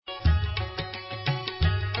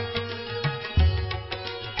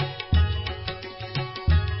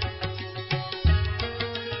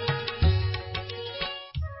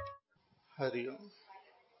Hari Om.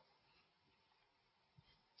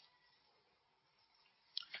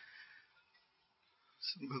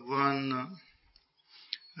 So Bhagavan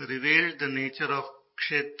revealed the nature of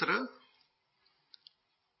Kshetra.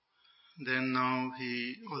 Then now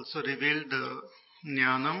he also revealed the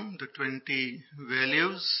Jnanam, the 20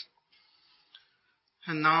 values.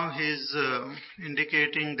 And now he is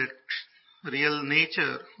indicating the real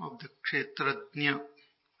nature of the Kshetrajna.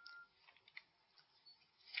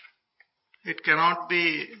 It cannot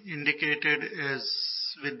be indicated as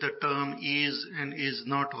with the term is and is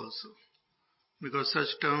not also, because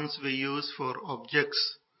such terms we use for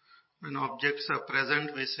objects. When objects are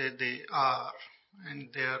present, we say they are,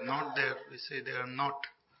 and they are not there, we say they are not.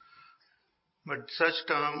 But such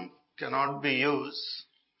term cannot be used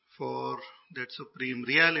for that supreme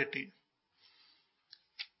reality.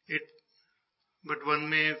 But one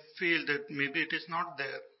may feel that maybe it is not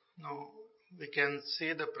there. No, we can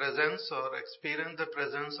see the presence or experience the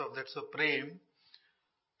presence of that supreme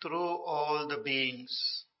through all the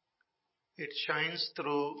beings. It shines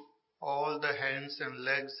through all the hands and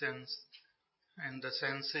legs and the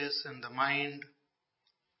senses and the mind.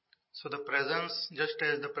 So the presence, just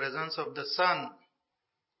as the presence of the sun,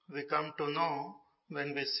 we come to know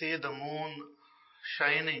when we see the moon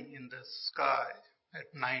shining in the sky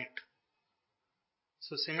at night.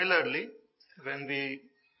 So similarly, when we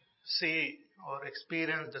see or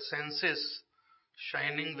experience the senses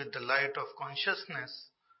shining with the light of consciousness,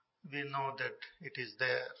 we know that it is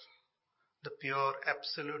there. The pure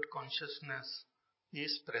absolute consciousness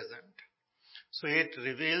is present. So it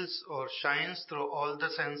reveals or shines through all the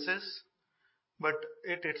senses, but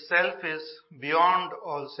it itself is beyond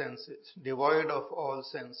all senses, devoid of all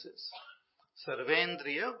senses.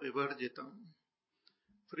 Sarvendriya vivarjitam,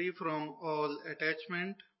 free from all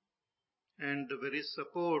attachment and the very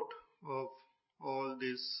support of all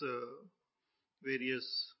these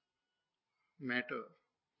various matter.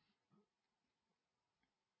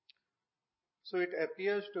 So it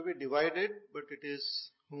appears to be divided, but it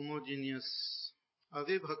is homogeneous.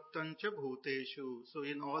 Avibhaktancha bhuteshu. So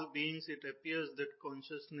in all beings it appears that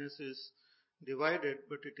consciousness is divided,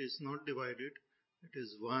 but it is not divided. It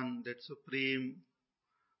is one, that supreme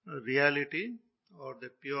reality or the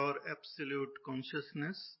pure absolute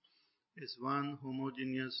consciousness is one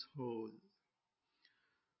homogeneous whole.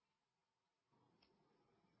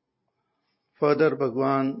 Further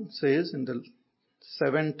Bhagavan says in the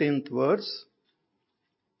 17th verse,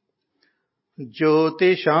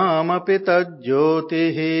 Jyotishamapi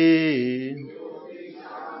tajyotihi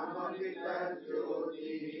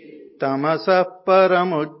tamasah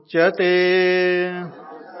paramuchyate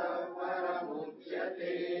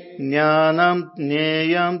jnanam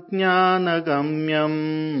jneyam jnanagamyam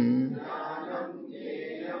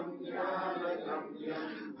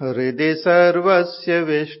hridhi sarvasya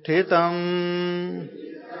vishtitam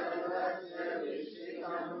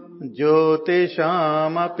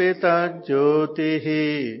Jyotishamapi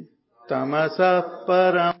tajyotihi tamasah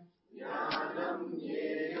param.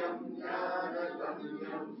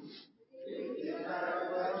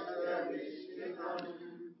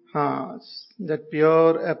 That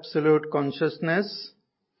pure absolute consciousness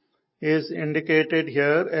is indicated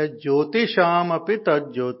here as Jyotishamapi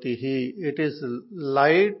tajyotihi. It is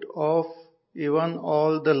light of even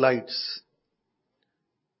all the lights.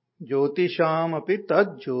 Jyotishamapi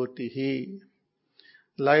tajyotihi,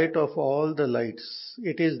 light of all the lights.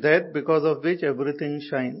 It is that because of which everything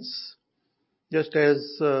shines. Just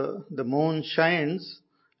as the moon shines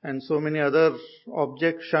and so many other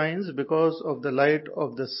objects shines because of the light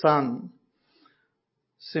of the sun.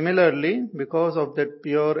 Similarly, because of that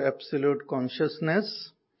pure absolute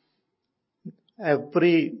consciousness,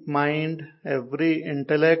 every mind, every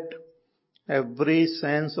intellect, every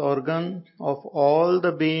sense organ of all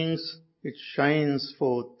the beings, it shines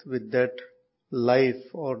forth with that life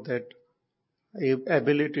or that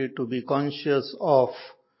ability to be conscious of.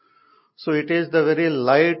 So it is the very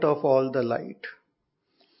light of all the light.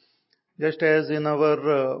 Just as in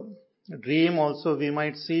our dream also we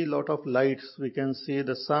might see lot of lights, we can see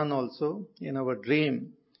the sun also in our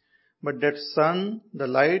dream. But that sun, the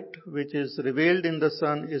light which is revealed in the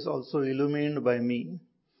sun is also illumined by me.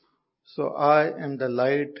 So I am the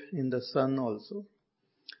light in the sun also.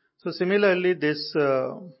 So similarly, this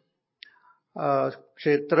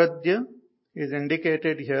Kshetrajya is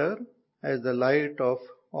indicated here as the light of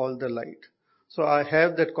all the light. So I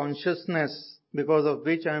have that consciousness because of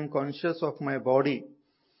which I am conscious of my body.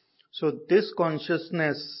 So this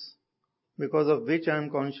consciousness, because of which I am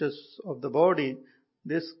conscious of the body,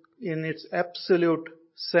 this in its absolute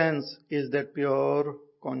sense is that pure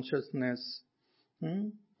consciousness.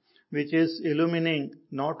 which is illumining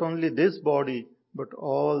not only this body, but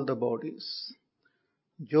all the bodies.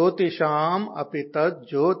 Jyotisham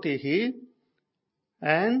apitat jyotihi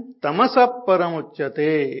and tamasap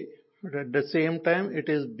paramuchyate. But at the same time, it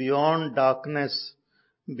is beyond darkness,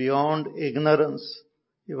 beyond ignorance.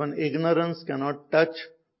 Even ignorance cannot touch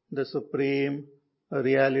the supreme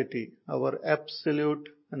reality. Our absolute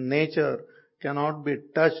nature cannot be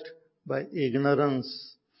touched by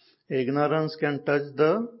ignorance. Ignorance can touch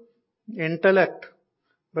the intellect,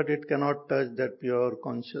 but it cannot touch that pure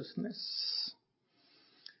consciousness.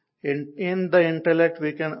 In the intellect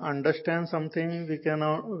we can understand something, we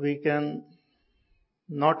can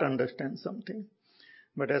not understand something.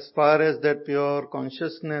 But as far as that pure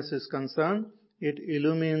consciousness is concerned, it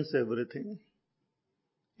illumines everything.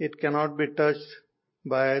 It cannot be touched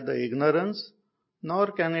by the ignorance,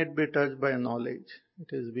 nor can it be touched by knowledge.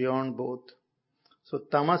 It is beyond both. So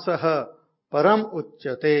tamasaha param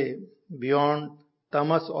uchyate, beyond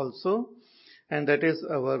tamas also, and that is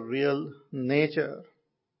our real nature.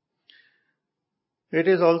 It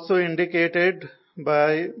is also indicated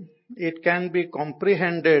by, it can be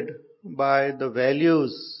comprehended by the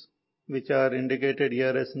values which are indicated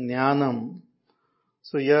here as jnanam.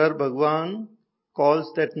 So here Bhagavan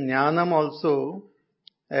calls that jnanam also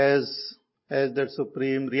as that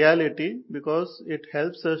supreme reality, because it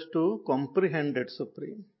helps us to comprehend that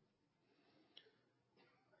supreme.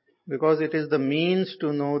 Because it is the means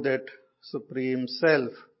to know that supreme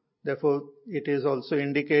self. Therefore, it is also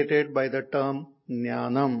indicated by the term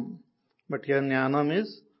jnanam. But here jnanam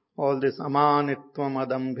is all this amanitvam,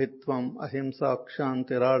 adambhitvam, ahimsa,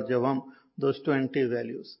 kshantirarjavam, those 20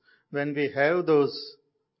 values. When we have those,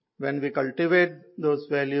 when we cultivate those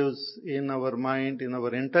values in our mind, in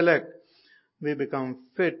our intellect, we become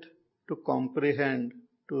fit to comprehend,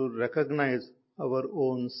 to recognize our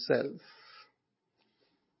own self.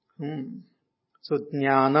 So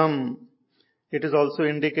jnanam, it is also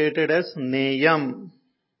indicated as neyam.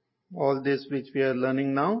 All this which we are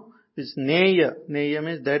learning now is neya. Neyam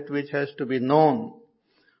is that which has to be known.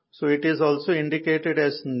 So it is also indicated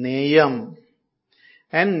as neyam.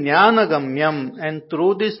 And jnanagamyam, and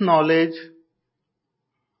through this knowledge,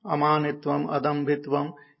 amanitvam,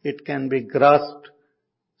 adambhitvam, it can be grasped.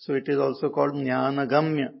 So it is also called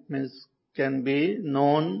jnanagamya, means can be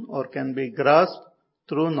known or can be grasped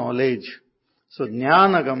through knowledge. So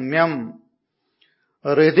jnanagamyam,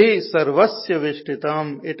 hridhi sarvasya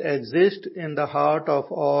vishtitam, it exists in the heart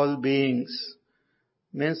of all beings.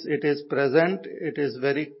 Means it is present, it is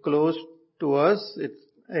very close to us, it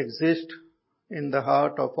exists in the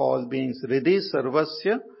heart of all beings. Hridhi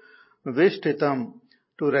sarvasya vishtitam.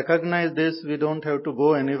 To recognize this, we don't have to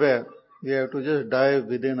go anywhere. We have to just dive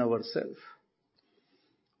within ourselves.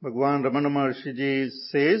 Bhagavan Ramana Maharshi Ji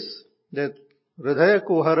says that Hridaya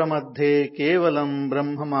kuhara madhe kevalam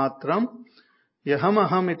brahma matram yaham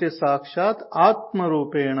aham iti sakshat atma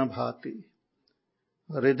rupena bhati.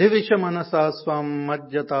 Hridhivisha manasa swam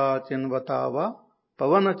majjata chinvatava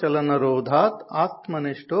pavana chalana rodhat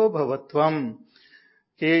atmanishto bhavatvam.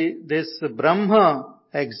 This Brahma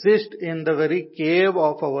exists in the very cave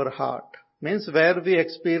of our heart. Means where we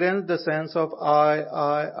experience the sense of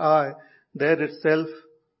I, there itself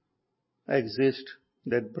exists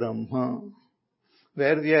that Brahma.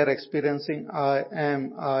 Where we are experiencing I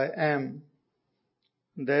am,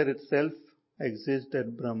 there itself exists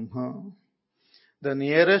that Brahma. The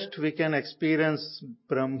nearest we can experience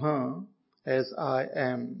Brahma as I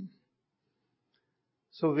am.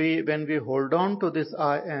 So when we hold on to this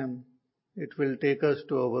I am, it will take us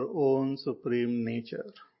to our own supreme nature.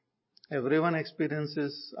 Everyone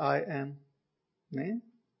experiences I am. Eh?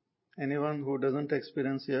 Anyone who doesn't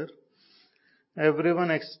experience here?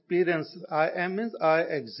 Everyone experiences I am means I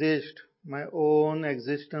exist. My own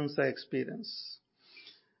existence I experience.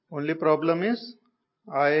 Only problem is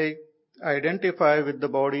I identify with the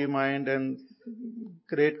body, mind, and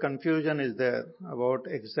great confusion is there about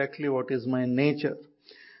exactly what is my nature.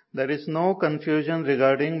 There is no confusion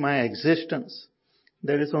regarding my existence.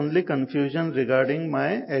 There is only confusion regarding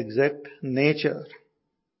my exact nature.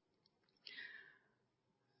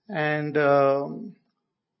 And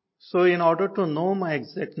so in order to know my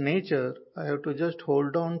exact nature, I have to just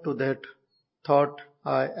hold on to that thought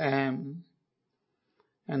I am.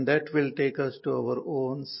 And that will take us to our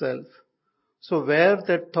own self. So where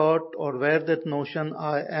that thought or where that notion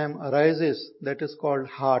I am arises, that is called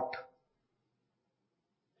heart.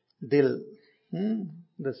 Dil.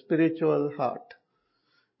 The spiritual heart.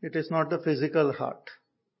 It is not the physical heart.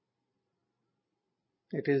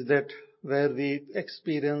 It is that where we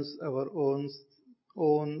experience our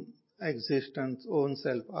own existence, own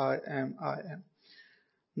self. I am.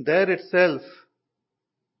 There itself,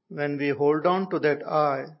 when we hold on to that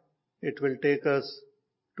I, it will take us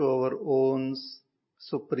to our own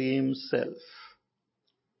supreme self.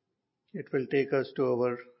 It will take us to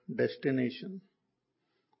our destination.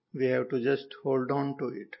 We have to just hold on to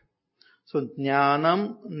it. So,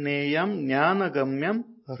 jnanam neyam jnanagamyam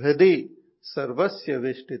hridi sarvasya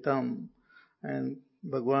vishtitam. And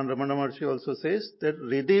Bhagavan Ramana Maharshi also says that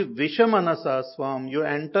hridi vishamanasa swam. You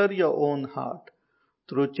enter your own heart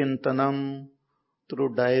through chintanam,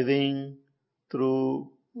 through diving,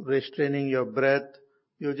 through restraining your breath.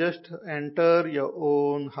 You just enter your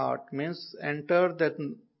own heart. Means enter that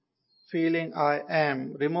feeling I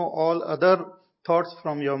am. Remove all other thoughts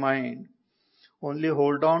from your mind. Only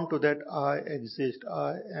hold on to that I exist,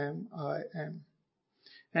 I am, I am.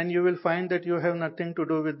 And you will find that you have nothing to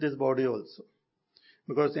do with this body also.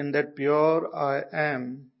 Because in that pure I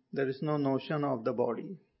am, there is no notion of the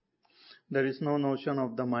body. There is no notion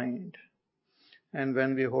of the mind. And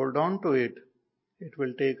when we hold on to it, it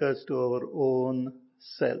will take us to our own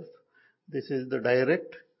self. This is the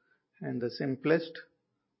direct and the simplest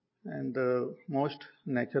and the most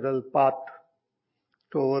natural path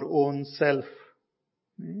to our own self.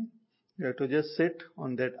 You have to just sit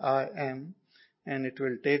on that I am, and it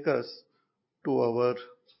will take us to our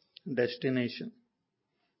destination.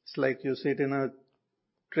 It's like you sit in a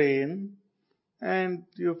train and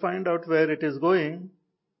you find out where it is going.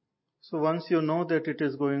 So once you know that it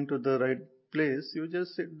is going to the right place, you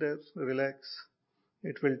just sit there, relax.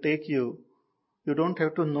 It will take you. You don't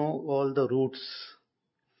have to know all the routes.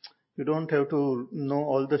 You don't have to know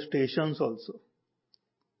all the stations also.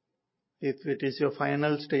 If it is your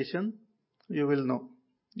final station, you will know.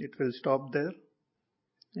 It will stop there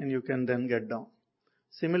and you can then get down.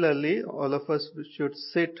 Similarly, all of us should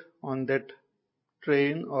sit on that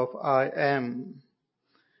train of I am.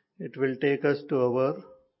 It will take us to our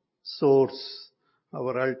source,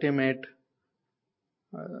 our ultimate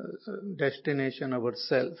destination, our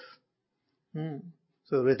self.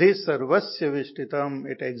 So, Vidhi Sarvasya Vishtitam,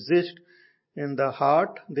 it exists in the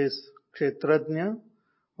heart, this Kshetrajna,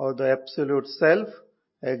 or the absolute self,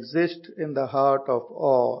 exists in the heart of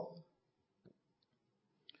all.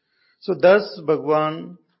 So thus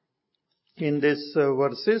Bhagavan in these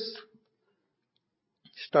verses,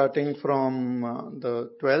 starting from the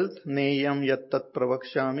 12th, Neyam Yattat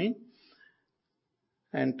Pravakshami,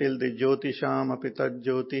 until the Jyotisham Apitat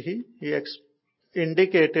Jyotihi, he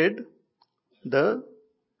indicated the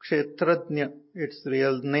Kshetrajna, its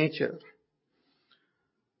real nature.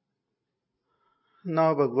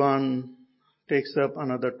 Now Bhagavan takes up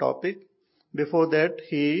another topic. Before that,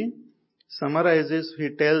 he summarizes, he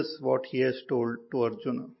tells what he has told to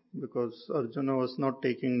Arjuna, because Arjuna was not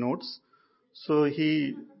taking notes. So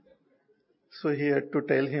he had to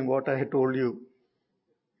tell him what I had told you.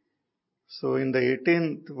 So in the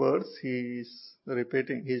 18th verse, he is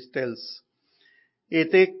repeating, he tells,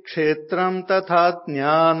 Iti kshetram tatha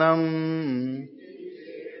jnanam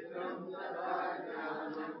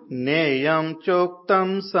Neyam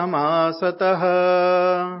choktam samasatah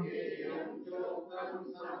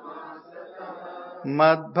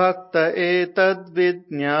Madbhakta etad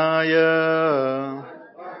vidnyaya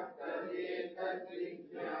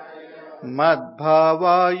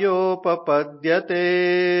Madbhavayopapadyate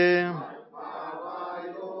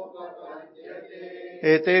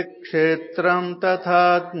Iti kshetram tatha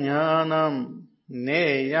jnanam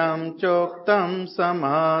Neyam choktam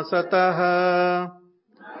samasatah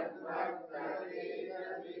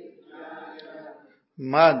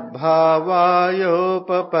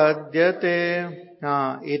Madbhavayopapadyate.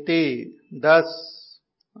 Iti. Thus,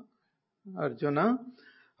 Arjuna,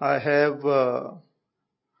 I have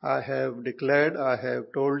declared, I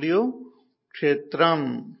have told you,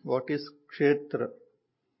 Kshetram. What is Kshetra?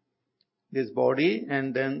 This body,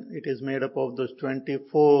 and then it is made up of those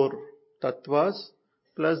 24 tattvas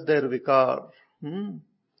plus their vikar.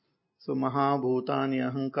 So Mahabhutani,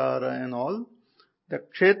 Ahankara and all. The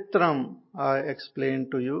Kshetram I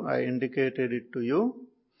explained to you, I indicated it to you.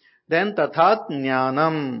 Then Tathat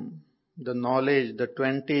Jnanam, the knowledge, the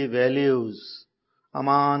 20 values,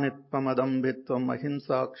 Amanitvam, Adambhitvam,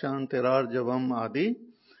 Ahimsa, Kshantirarjavam, Adi,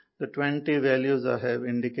 the 20 values I have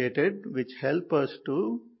indicated, which help us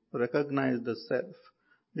to recognize the self.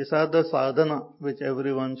 These are the sadhana which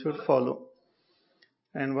everyone should follow.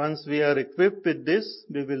 And once we are equipped with this,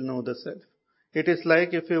 we will know the self. It is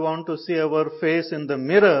like if we want to see our face in the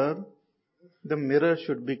mirror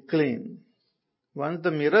should be clean. Once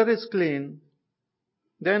the mirror is clean,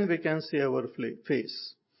 then we can see our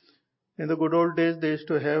face. In the good old days, they used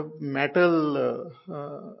to have metal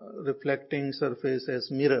reflecting surface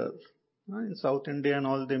as mirror. In South India and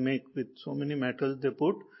all, they make with so many metals they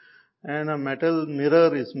put, and a metal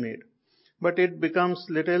mirror is made. But it becomes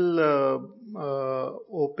little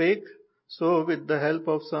opaque. So with the help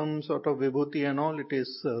of some sort of vibhuti and all, it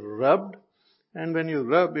is rubbed, and when you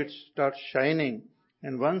rub, it starts shining.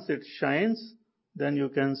 And once it shines, then you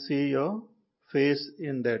can see your face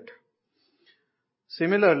in that.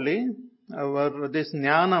 Similarly, this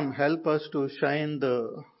jnanam help us to shine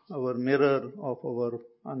our mirror of our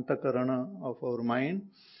antakarana, of our mind,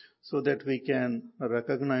 so that we can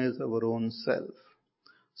recognize our own self.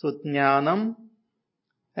 So jnanam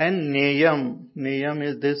and neyam. Neyam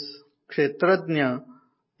is this kshetrajna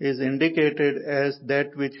is indicated as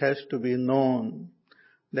that which has to be known,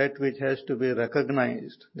 that which has to be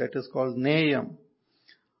recognized. That is called neyam.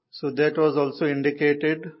 So that was also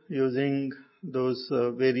indicated using those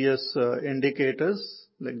various indicators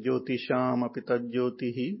like jyotisham apitat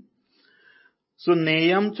jyotihi. So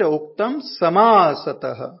neyam cha uktam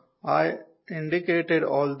samasataha. I indicated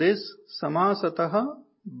all this samasataha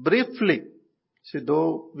briefly. See,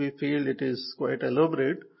 though we feel it is quite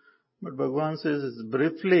elaborate, but Bhagavan says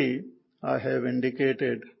briefly I have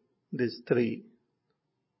indicated these three.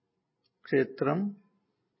 Kshetram,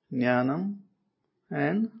 Jnanam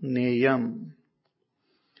and Neyam.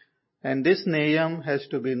 And this Neyam has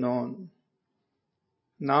to be known.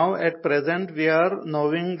 Now at present we are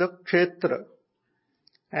knowing the Kshetra.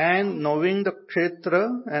 And knowing the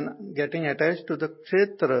Kshetra and getting attached to the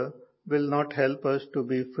Kshetra will not help us to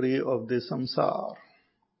be free of the samsara.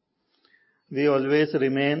 We always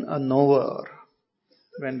remain a knower.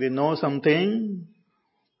 When we know something,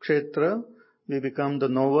 Kshetra, we become the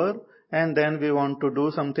knower, and then we want to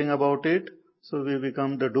do something about it, so we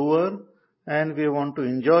become the doer, and we want to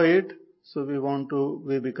enjoy it, so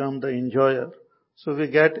we become the enjoyer. So we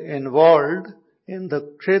get involved in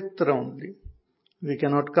the Kshetra only. We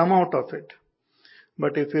cannot come out of it.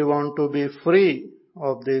 But if we want to be free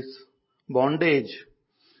of this bondage,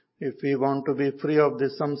 if we want to be free of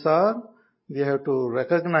this samsara, we have to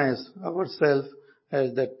recognize ourselves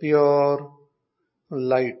as that pure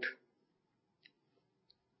light.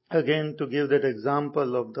 Again, to give that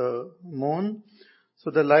example of the moon,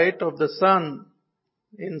 so the light of the sun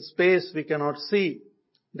in space we cannot see,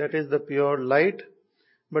 that is the pure light,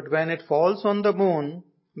 but when it falls on the moon,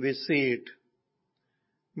 we see it.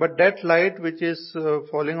 But that light which is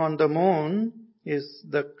falling on the moon is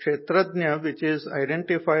the kshetrajna, which is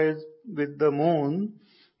identified with the moon.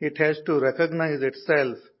 It has to recognize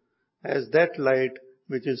itself as that light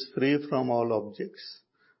which is free from all objects.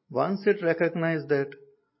 Once it recognizes that,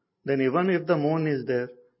 then even if the moon is there,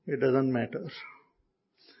 it doesn't matter.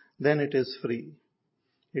 Then it is free.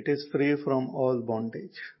 It is free from all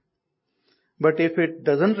bondage. But if it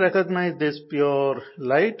doesn't recognize this pure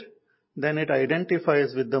light, then it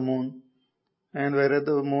identifies with the moon. And wherever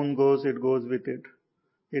the moon goes, it goes with it.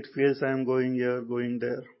 It feels I am going here, going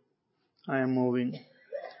there. I am moving.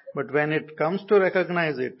 But when it comes to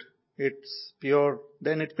recognize it, it's pure,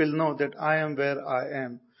 then it will know that I am where I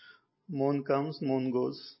am. Moon comes, moon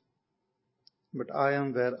goes. But I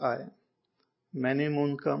am where I am. Many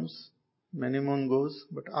moon comes, many moon goes,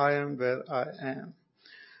 but I am where I am.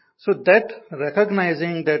 So that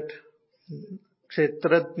recognizing that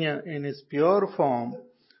Kshetrajna in its pure form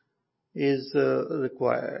is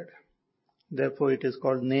required. Therefore it is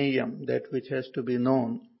called Neyam, that which has to be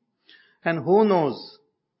known. And who knows?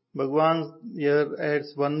 Bhagavan here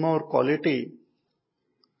adds one more quality.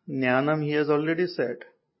 Jnanam he has already said.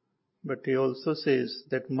 But he also says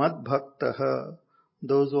that Mad Bhaktaha,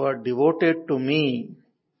 those who are devoted to me.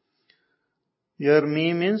 Here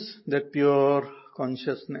me means that pure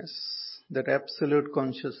consciousness, that absolute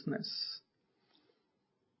consciousness,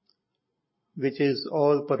 which is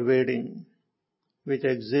all pervading, which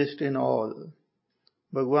exists in all.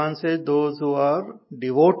 Bhagavan says those who are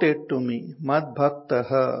devoted to me, Mad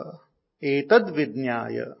Bhaktaha, Etad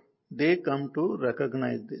Vidnyaya, they come to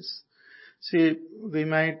recognize this. See, we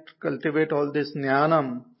might cultivate all this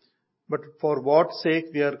jnanam, but for what sake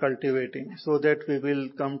we are cultivating? So that we will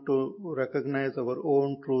come to recognize our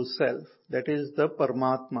own true self. That is the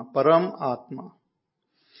Paramatma, Param Atma.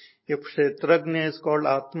 If Kshetrajna is called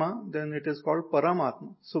Atma, then it is called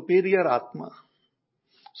Paramatma, superior Atma,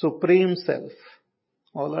 supreme self.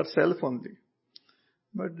 All are self only.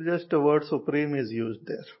 But just the word supreme is used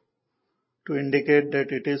there to indicate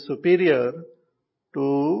that it is superior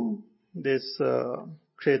to this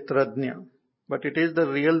Kshetrajna. But it is the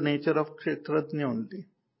real nature of Kshetrajna only.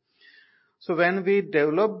 So when we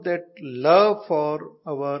develop that love for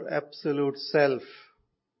our absolute self,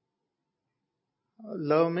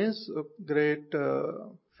 love means great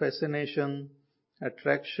fascination,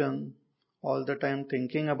 attraction, all the time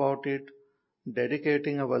thinking about it,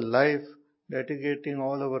 dedicating our life, dedicating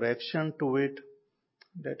all our action to it.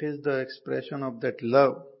 That is the expression of that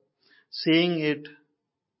love. Seeing it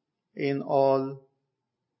in all.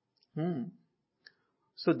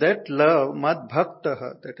 So that love, mad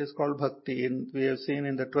bhaktaha, that is called bhakti. We have seen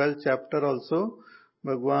in the 12th chapter also,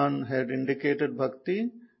 Bhagwan had indicated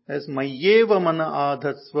bhakti as mayyeva mana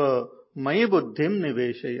adhatsva mayi buddhim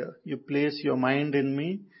niveshaya. You place your mind in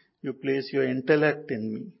me, you place your intellect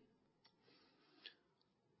in me.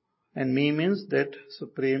 And me means that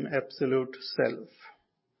supreme absolute self,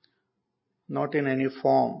 not in any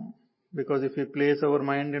form. Because if we place our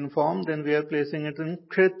mind in form, then we are placing it in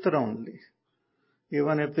kshetra only.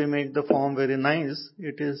 Even if we make the form very nice,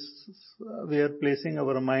 we are placing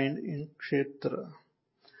our mind in kshetra.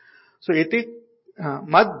 So iti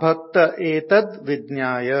mad bhakta etad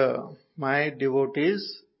vijnaya. My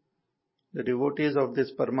devotees, the devotees of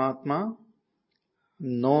this Paramatma,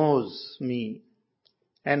 knows me.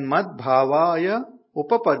 And mad bhavaya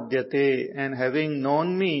upapadyate. And having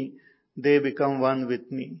known me, they become one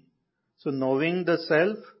with me. So knowing the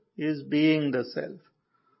self is being the self.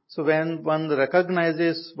 So when one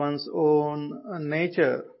recognizes one's own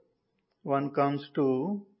nature, one comes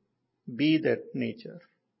to be that nature.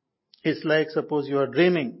 It's like suppose you are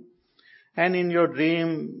dreaming, and in your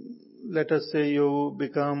dream, let us say you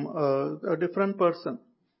become a different person.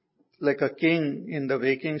 Like a king in the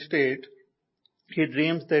waking state, he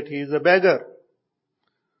dreams that he is a beggar.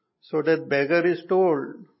 So that beggar is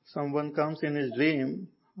told, someone comes in his dream,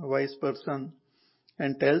 a wise person,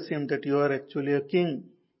 and tells him that you are actually a king.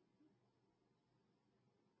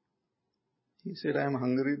 He said, I am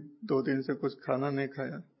hungry, 2 दिन से कुछ खाना नहीं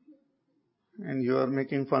खाया, and you are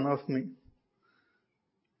making fun of me.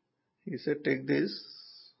 He said, take this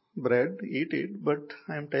bread, eat it, but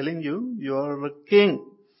I am telling you, you are a king.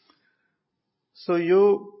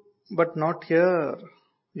 But not here.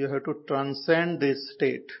 You have to transcend this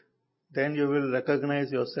state. Then you will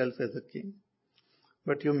recognize yourself as a king.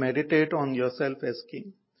 But you meditate on yourself as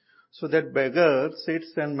king. So that beggar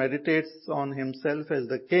sits and meditates on himself as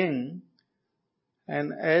the king.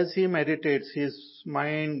 And as he meditates, his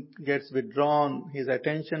mind gets withdrawn, his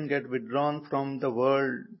attention gets withdrawn from the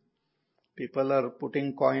world. People are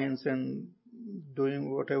putting coins and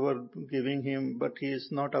doing whatever, giving him, but he is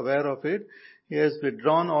not aware of it. He has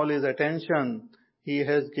withdrawn all his attention. He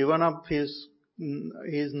has given up his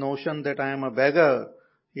notion that I am a beggar.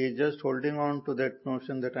 He is just holding on to that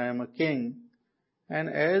notion that I am a king. And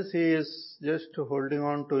as he is just holding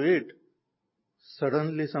on to it,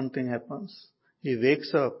 suddenly something happens. He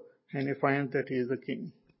wakes up and he finds that he is a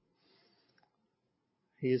king.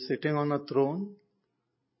 He is sitting on a throne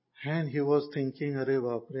and he was thinking, Arey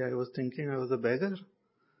Bapre, I was thinking I was a beggar.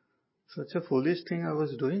 Such a foolish thing I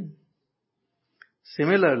was doing.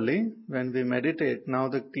 Similarly, when we meditate, now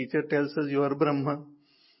the teacher tells us you are Brahman.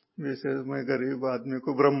 We say, मैं गरीब आदमी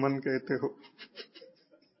को ब्राह्मण कहते हो.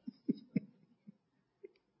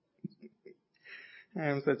 I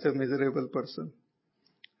am such a miserable person.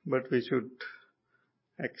 But we should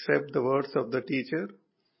accept the words of the teacher,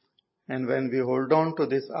 and when we hold on to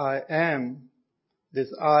this I am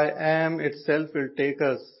itself will take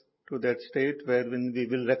us to that state wherein we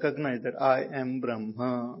will recognize that I am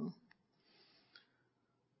Brahma.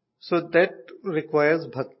 So that requires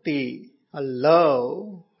bhakti, a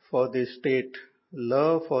love for this state,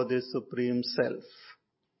 love for this supreme self.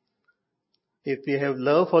 If we have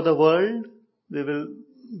love for the world, we will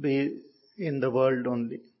be in the world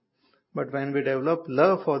only. But when we develop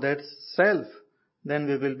love for that self, then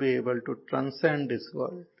we will be able to transcend this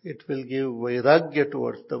world. It will give vairagya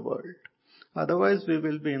towards the world. Otherwise, we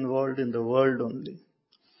will be involved in the world only.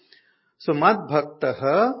 So, mad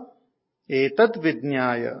bhaktaha etat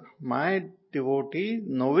vijnaya. My devotee,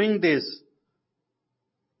 knowing this,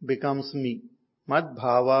 becomes me. Mad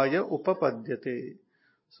bhavaya upapadyate.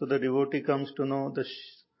 So the devotee comes to know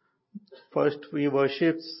first he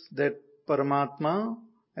worships that Paramatma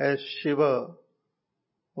as Shiva,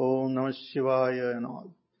 Om Namah Shivaya and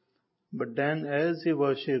all. But then as he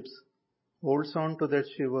worships, holds on to that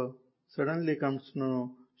Shiva, suddenly comes to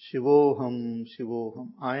know Shivoham,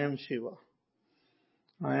 Shivoham. I am Shiva.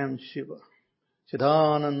 I am Shiva.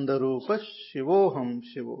 Chidananda Rupa Shivoham,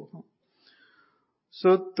 Shivoham.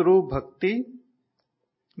 So through bhakti,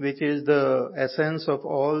 which is the essence of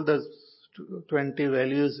all the 20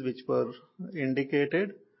 values which were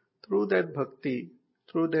indicated, through that bhakti,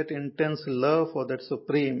 through that intense love for that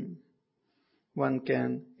Supreme, one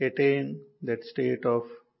can attain that state of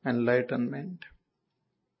enlightenment.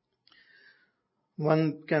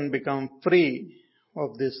 One can become free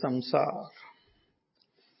of this samsara.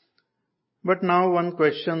 But now one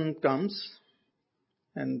question comes,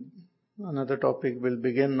 and another topic will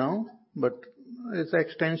begin now, but it's an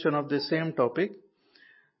extension of the same topic,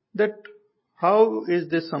 that how is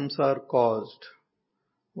this samsara caused?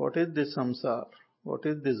 What is this samsara? What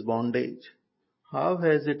is this bondage? How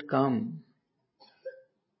has it come?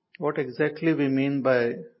 What exactly we mean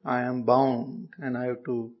by I am bound and I have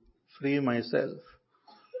to free myself?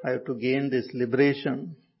 I have to gain this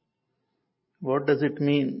liberation. What does it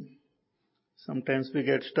mean? Sometimes we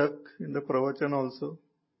get stuck in the pravachan also.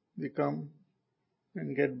 We come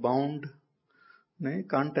and get bound.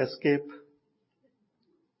 Can't escape.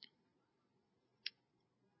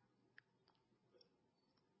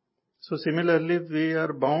 So similarly, if we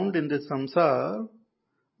are bound in this samsara,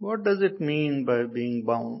 what does it mean by being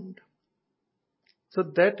bound? So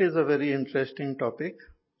that is a very interesting topic.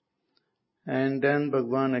 And then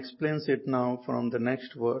Bhagwan explains it now from the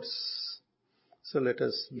next verse. So let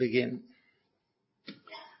us begin.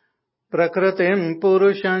 Prakritim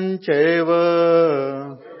purusham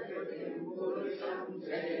chaiva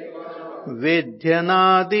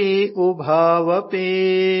vidyanadi ubhavapi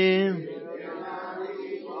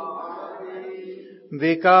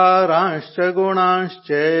vikaranscha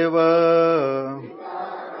gunaschaiva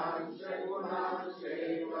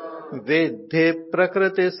Vidhi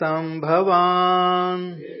prakriti sambhavan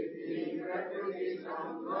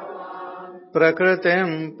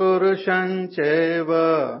Prakritim purusham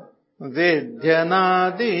chaiva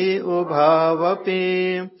vidyanadi ubhavapi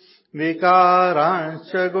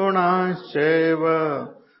vikaranscha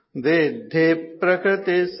gunaschaiva vidhi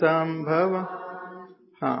prakriti sambhavan.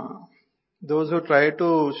 Those who try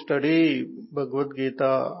to study Bhagavad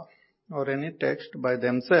Gita or any text by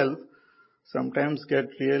themselves sometimes get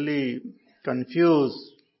really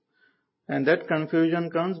confused, and that confusion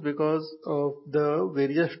comes because of the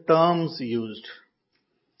various terms used.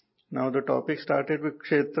 Now the topic started with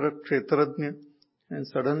Kshetra, Kshetrajna, and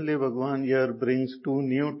suddenly Bhagwan here brings two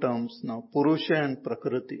new terms now, Purusha and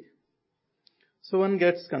Prakriti. So one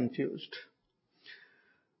gets confused.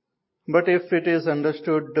 But if it is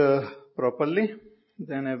understood properly,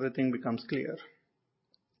 then everything becomes clear.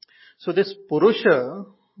 So this Purusha,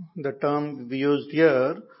 the term we used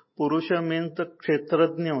here, Purusha means the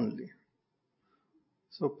Kshetrajna only.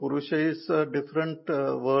 So Purusha is a different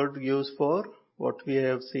word used for what we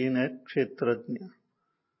have seen at Kshetrajna.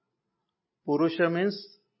 Purusha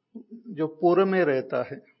means jo pura mein rehta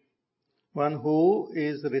hai, one who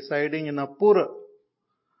is residing in a pura.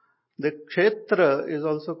 The Kshetra is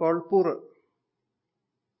also called pura.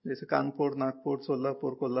 Jaiसे Kanpur, Nagpur,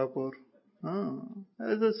 Solapur, Kolhapur.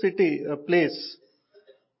 As a city, a place.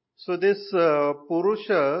 So this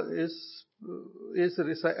Purusha is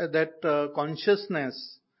that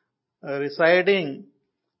consciousness residing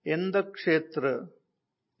in the Kshetra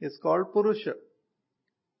is called Purusha.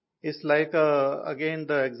 It's like again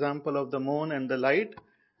the example of the moon and the light.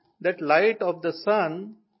 That light of the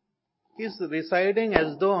sun is residing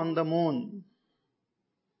as though on the moon.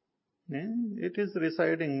 It is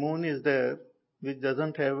residing, moon is there, which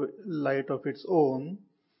doesn't have light of its own,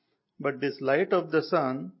 but this light of the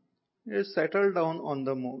sun is settled down on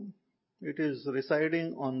the moon. It is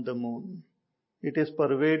residing on the moon. It is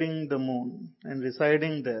pervading the moon and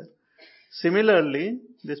residing there. Similarly,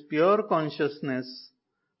 this pure consciousness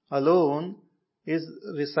alone is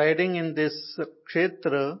residing in this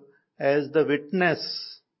Kshetra as the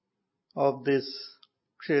witness of this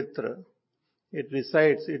Kshetra. It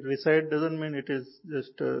resides. It resides doesn't mean it is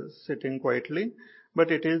just sitting quietly, but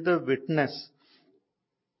it is the witness.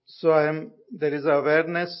 So there is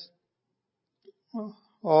awareness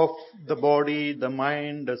of the body, the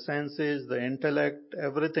mind, the senses, the intellect,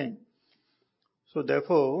 everything. So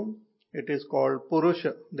therefore, it is called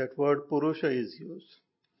Purusha. That word Purusha is used.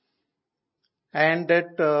 And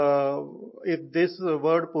that if this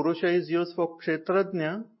word Purusha is used for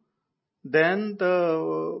Kshetrajna, then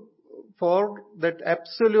for that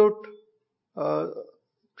absolute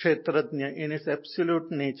Kshetrajna in its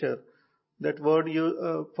absolute nature, that word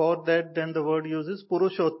for that then the word uses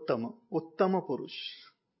Purushottama, Uttama Purush.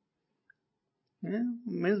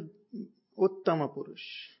 Means Uttama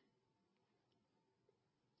Purush.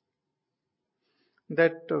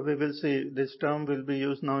 That we will see, this term will be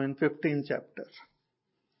used now in 15th chapter.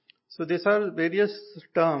 So these are various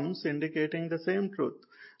terms indicating the same truth.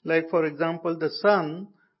 Like for example, the sun,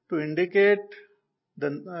 to indicate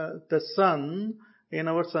the sun, in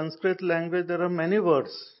our Sanskrit language there are many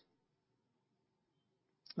words.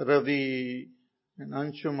 Ravi and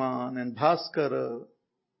Anshuman and Bhaskara.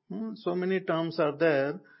 So many terms are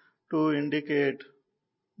there to indicate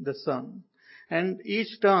the sun. and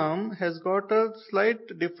each term has got a slight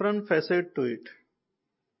different facet to it.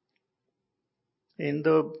 In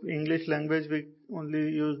the English language we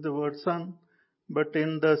only use the word sun, but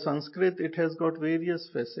in the Sanskrit it has got various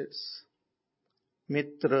facets.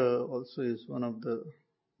 Mitra also is one of the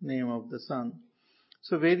name of the sun.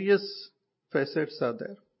 So various facets are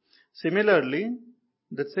there. Similarly,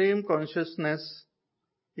 the same consciousness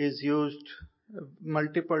is used,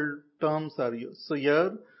 multiple terms are used. So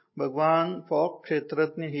here, Bhagwan, for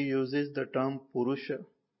Kshetrajna, he uses the term Purusha.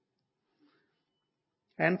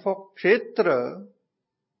 And for Kshetra,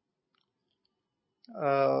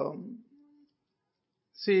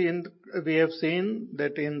 we have seen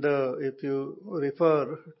that if you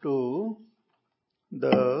refer to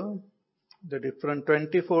the different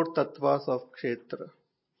 24 tattvas of Kshetra,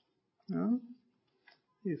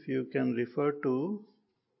 if you can refer to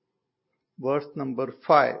verse number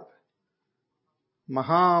 5,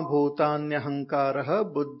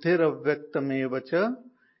 Mahabhutanyahankarah buddhiravyaktamevacha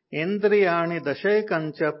indriyani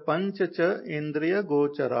dashaikancha panchacha indriya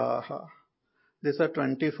gocharaha. These are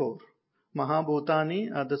 24.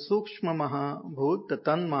 Mahabhutani are the Sukshma Mahabhut, the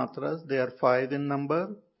Tanmatras, they are 5 in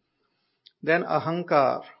number. Then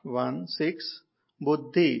Ahankar, 1, 6,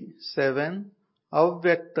 Buddhi, 7,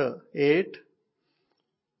 Avyakta, 8.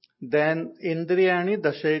 Then Indriyani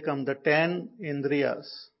Dashekam, the 10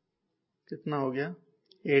 Indriyas. Kitna ho gaya?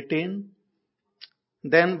 18.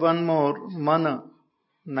 Then one more, Mana,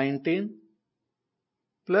 19.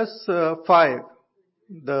 Plus 5.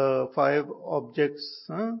 The 5 objects,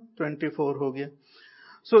 24 ho gaya.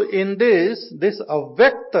 So in this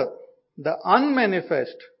Avyakta, the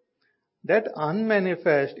unmanifest, that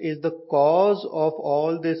unmanifest is the cause of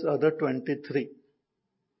all these other 23.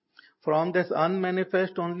 From this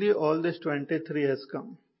unmanifest only all this 23 has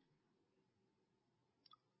come.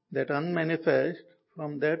 That unmanifest,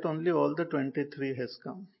 from that only all the 23 has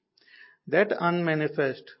come. That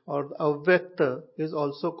unmanifest or Avyakta is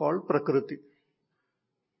also called Prakriti.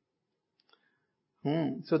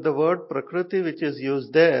 So the word Prakriti which is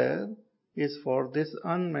used there is for this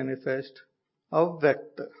unmanifest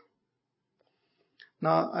Avyakta.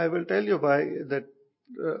 Now I will tell you why that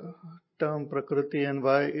term Prakriti and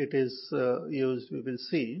why it is used, we will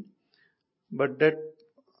see. But that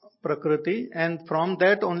Prakriti, and from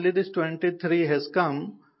that only this 23 has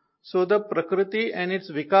come. So the Prakriti and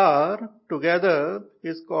its Vikar together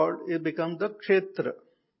it becomes the Kshetra.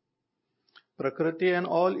 Prakriti and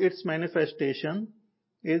all its manifestation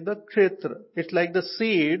is the Kshetra. It's like the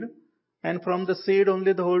seed, and from the seed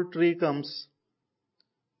only the whole tree comes.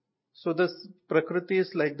 So this Prakriti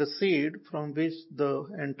is like the seed from which the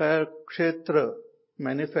entire Kshetra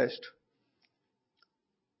manifests.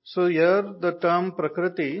 So here the term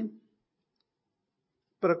Prakriti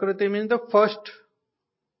means the first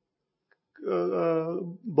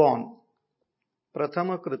born,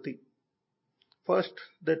 Prathama Kriti. First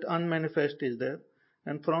that unmanifest is there,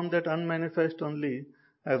 and from that unmanifest only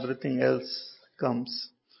everything else comes.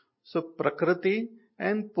 So Prakriti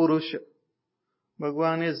and Purusha.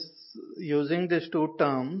 Bhagavan is using these two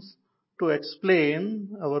terms to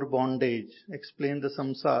explain our bondage, explain the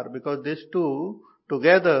samsara, because these two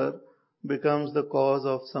together becomes the cause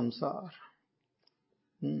of samsara.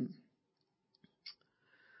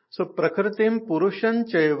 So Prakritim Purushan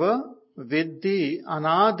Chaiva Vidhi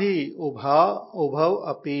Anadhi Ubhav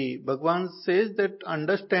Api. Bhagavan says that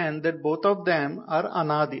understand that both of them are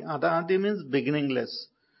Anadi. Anadi means beginningless.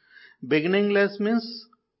 Beginningless means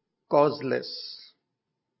causeless.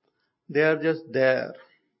 They are just there.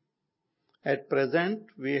 At present,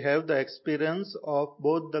 we have the experience of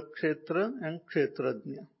both the Kshetra and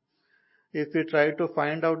Kshetrajna. If we try to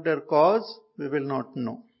find out their cause, we will not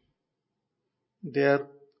know. They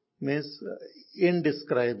means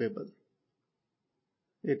indescribable.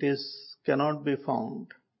 It cannot be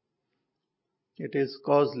found. It is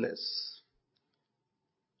causeless.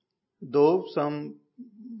 Though some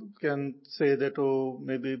can say that,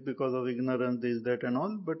 maybe because of ignorance, this, that and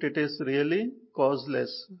all, but it is really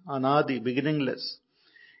causeless, anadi, beginningless.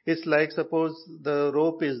 It's like suppose the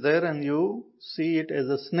rope is there and you see it as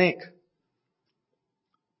a snake.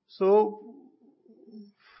 So,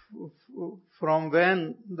 from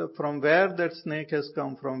where that snake has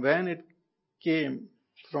come, from when it came,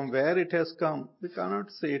 from where it has come, we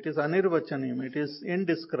cannot say. It is anirvachanim, it is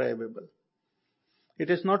indescribable. It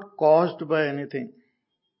is not caused by anything.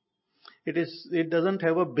 It doesn't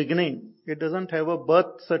have a beginning. It doesn't have a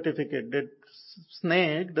birth certificate. That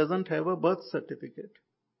snake doesn't have a birth certificate.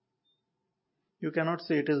 You cannot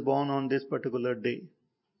say it is born on this particular day.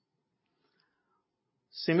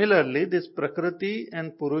 Similarly, this Prakriti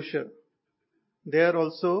and Purusha, they are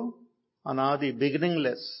also Anadi,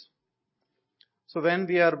 beginningless. So when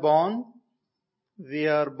we are born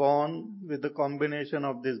with the combination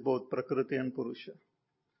of these both, Prakriti and Purusha.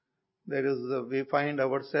 We find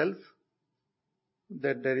ourselves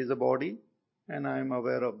that there is a body and I am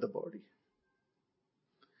aware of the body.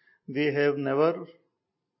 We have never,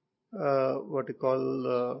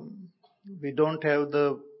 we don't have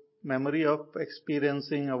the memory of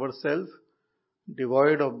experiencing ourselves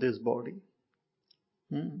devoid of this body.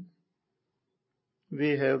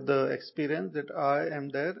 We have the experience that I am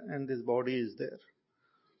there and this body is there.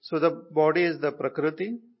 So the body is the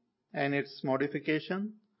Prakriti and its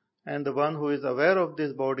modification, and the one who is aware of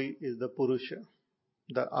this body is the Purusha,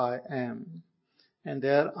 the I am. And they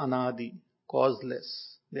are Anadi,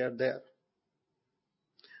 causeless. They are there.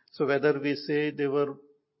 So whether we say they were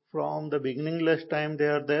from the beginningless time they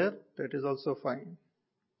are there, that is also fine.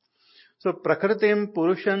 So Prakritim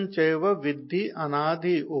Purushan Cheva Viddhi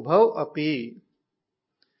Anadi Ubhav Api.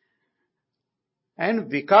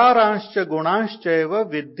 And Vikaranshcha Gunanshchaiva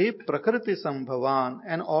Viddhi Prakriti Sambhavan.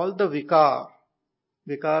 And all the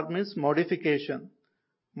Vikar means modification.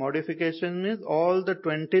 Modification means all the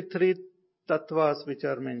 23 tattvas which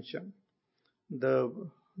are mentioned. The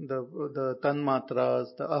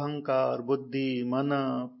tanmatras, the ahankar, buddhi,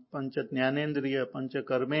 mana, pancha jnanendriya, pancha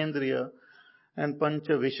karmendriya, and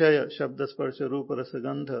pancha vishaya, shabda sparsha rupa rasa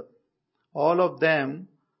gandha. All of them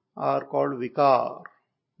are called vikar.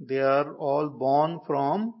 They are all born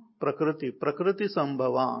from Prakriti. Prakriti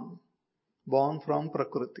Sambhavan. Born from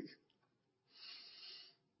Prakriti.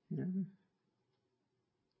 Yeah.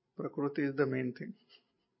 Prakriti is the main thing.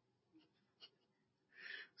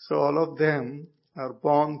 So all of them are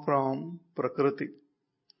born from Prakriti.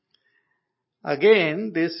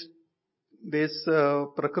 Again, this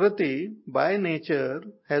Prakriti by nature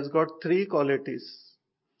has got three qualities.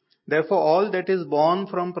 Therefore, all that is born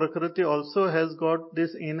from Prakriti also has got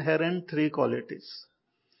this inherent three qualities.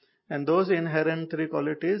 And those inherent three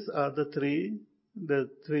qualities are the three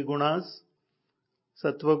gunas,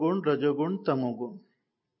 Sattva-gun, Rajogun, Tamogun.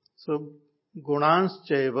 So, Gunans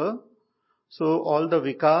Chaiva, so all the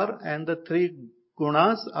Vikar and the three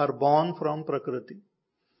gunas are born from Prakriti.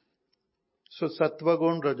 So,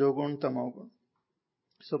 Sattva-gun, Rajogun, Tamogun.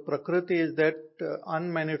 So, Prakriti is that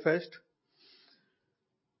unmanifest.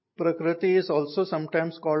 Prakriti is also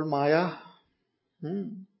sometimes called Maya.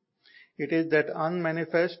 It is that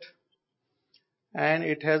unmanifest and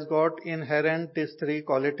it has got inherent these three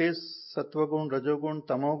qualities, Sattva-gun, Rajogun,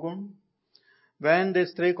 Tamogun. When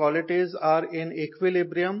these three qualities are in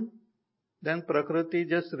equilibrium, then Prakriti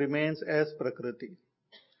just remains as Prakriti,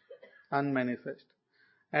 unmanifest.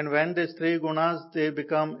 And when these three gunas, they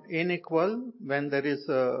become unequal, when there is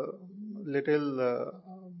a little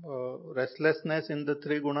restlessness in the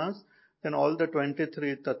three gunas, then all the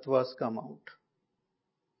 23 tattvas come out.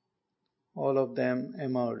 All of them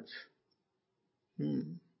emerge.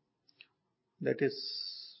 That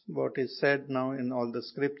is what is said now in all the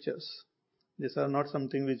scriptures. These are not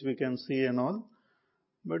something which we can see and all,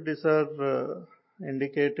 but these are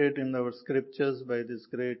indicated in our scriptures by these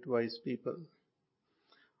great wise people.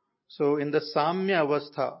 So in the Samya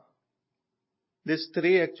Avastha, these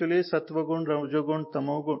three actually, Sattva-gun, Rajogun,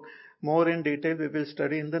 Tamogun, more in detail we will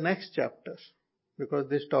study in the next chapter. Because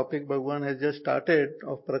this topic Bhagavan has just started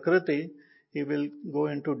of Prakriti, he will go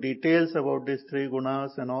into details about these three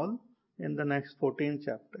gunas and all in the next 14th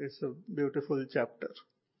chapter. It's a beautiful chapter.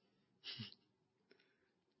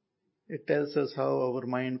 It tells us how our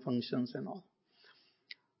mind functions and all.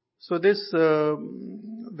 So this,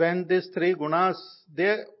 when these three gunas,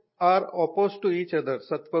 they are opposed to each other.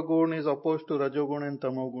 Sattva-gun is opposed to Rajogun and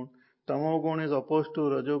Tamogun. Tamogun is opposed to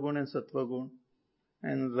Rajogun and Sattva-gun.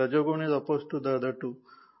 And Rajogun is opposed to the other two.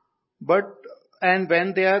 And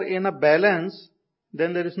when they are in a balance,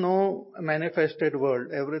 then there is no manifested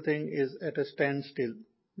world. Everything is at a standstill.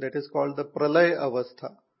 That is called the Pralaya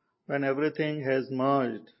Avastha. When everything has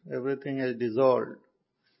merged, everything has dissolved.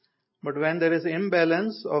 But when there is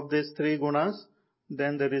imbalance of these three gunas,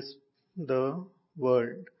 then there is the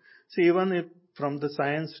world. See, even if from the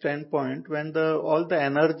science standpoint, when all the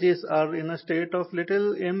energies are in a state of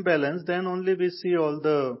little imbalance, then only we see all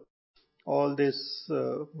this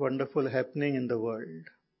wonderful happening in the world.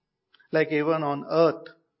 Like even on earth,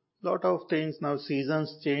 lot of things now,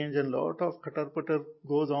 seasons change and lot of khatar-patar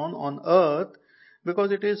goes on earth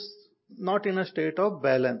because it is not in a state of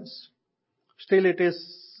balance. Still it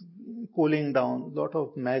is cooling down. Lot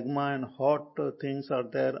of magma and hot things are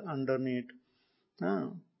there underneath.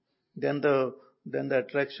 Then the then the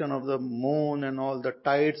attraction of the moon and all the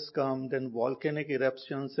tides come, then volcanic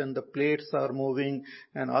eruptions and the plates are moving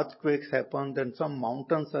and earthquakes happen, then some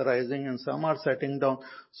mountains are rising and some are setting down.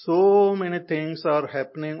 So many things are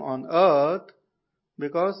happening on earth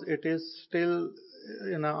because it is still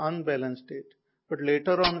in an unbalanced state. But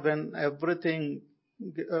later on, when everything,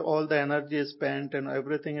 all the energy is spent and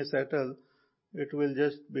everything is settled, it will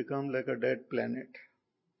just become like a dead planet.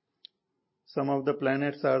 Some of the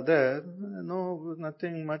planets are there, no,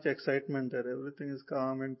 nothing much excitement there. Everything is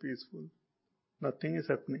calm and peaceful. Nothing is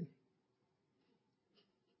happening.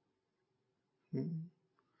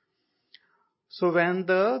 So when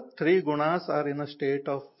the three gunas are in a state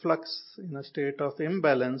of flux, in a state of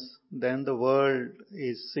imbalance, then the world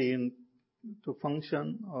is seen to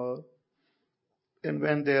function, and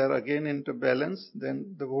when they are again into balance,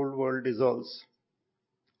 then the whole world dissolves.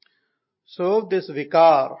 So this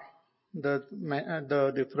vikar, the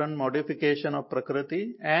different modification of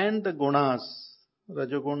Prakriti and the gunas,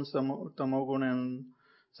 Rajagun, Tamogun and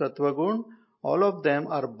Sattvagun, all of them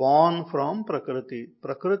are born from Prakriti.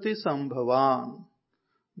 Prakriti Sambhavan.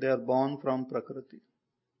 They are born from Prakriti.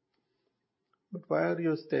 But why are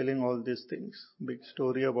you telling all these things? Big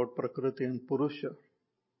story about Prakriti and Purusha.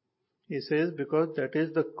 He says because that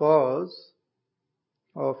is the cause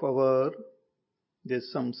of our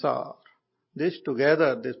this samsara. This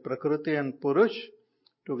together, this Prakriti and Purush,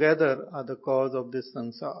 together are the cause of this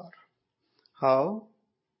samsara. How?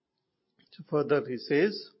 So further he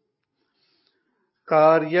says,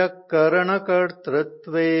 Karya Karana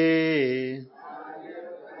Kartritve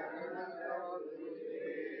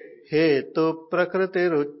Hetu Prakriti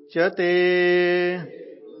Ruchyate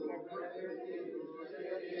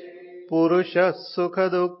Purusha Sukha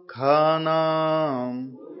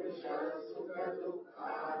Dukkhanam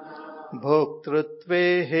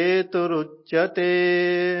Bhoktrutve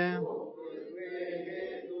Heturuchyate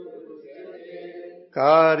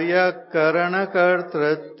Karya Karana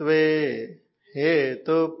Kartritve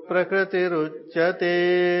Hetu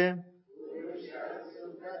Prakritiruchyate.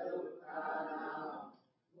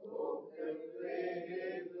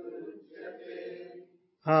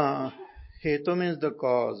 Hetu means the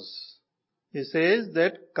cause. He says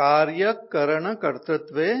that Karya Karana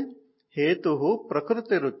Kartritve Hetuhu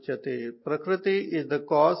Prakritiruchyate. Prakriti is the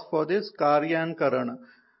cause for this Karya and Karana.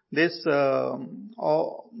 This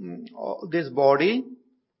body,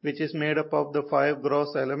 which is made up of the 5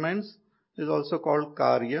 gross elements, is also called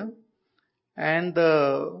Karya. And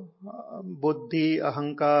the Buddhi,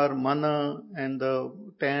 Ahankar, Mana, and the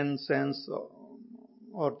 10 sense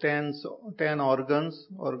or 10 organs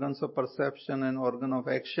of perception and organ of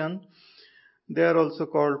action, they are also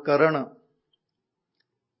called Karana.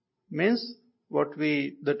 Means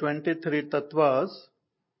the 23 tattvas,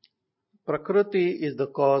 Prakriti is the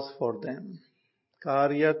cause for them.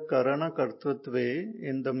 Karya Karana Kartritve,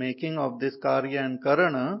 in the making of this Karya and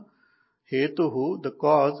Karana, Hetuhu, the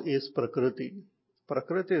cause is Prakriti.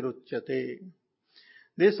 Prakriti Ruchyate.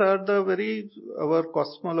 These are our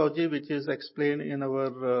cosmology which is explained in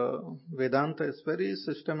our Vedanta is very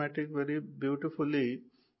systematic, very beautifully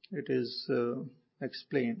it is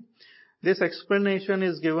explained. This explanation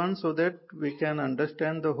is given so that we can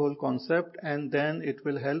understand the whole concept and then it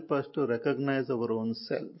will help us to recognize our own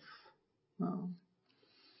self.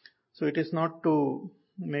 So it is not to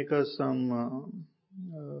make us some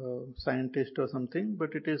scientist or something,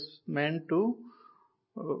 but it is meant to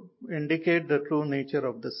indicate the true nature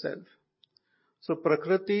of the self. So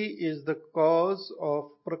Prakriti is the cause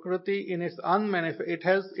of Prakriti in its unmanifest.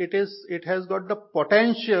 It has got the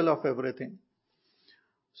potential of everything.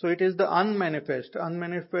 So it is the unmanifest.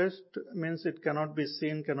 Unmanifest means it cannot be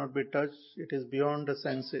seen, cannot be touched. It is beyond the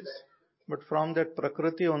senses. But from that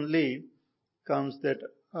Prakriti only comes that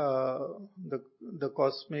the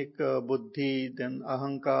cosmic buddhi, then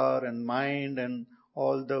ahankar and mind and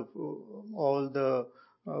all the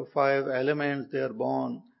 5 elements they are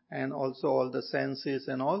born, and also all the senses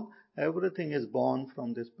and all. Everything is born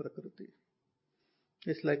from this Prakriti.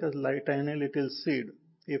 It's like a tiny little seed.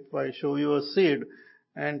 If I show you a seed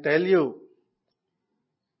and tell you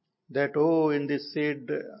that, in this seed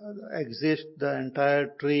exists the entire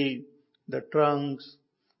tree, the trunks,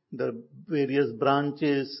 the various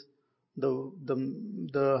branches,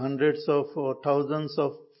 the hundreds of or thousands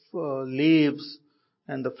of leaves,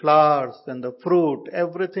 and the flowers and the fruit,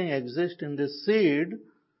 everything exists in this seed,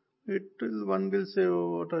 one will say,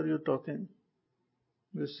 what are you talking?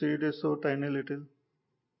 This seed is so tiny little.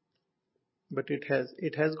 But it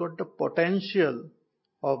has got the potential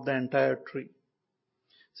of the entire tree.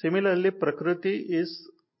 Similarly, Prakriti is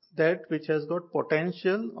that which has got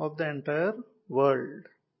potential of the entire world.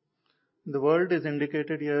 The world is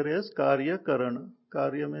indicated here as Karya Karana.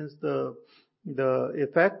 Karya means the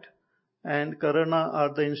effect, and Karana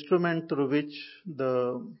are the instrument through which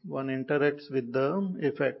the one interacts with the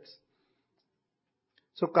effects.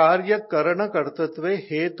 So Karya Karana Kartatve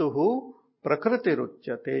Hetuhu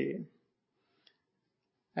Prakritiruchyate.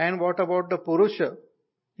 And what about the Purusha?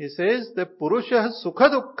 He says the Purusha Sukha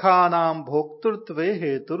Dukkhanam Bhoktrutve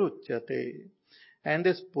Heturuchyate. And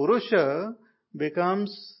this Purusha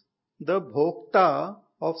becomes the Bhokta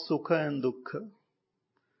of Sukha and Dukkha.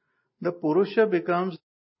 The Purusha becomes,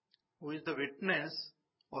 who is the witness,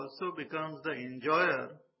 also becomes the enjoyer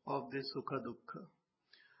of this Sukha Dukkha.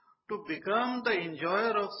 To become the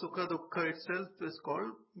enjoyer of Sukha Dukkha itself is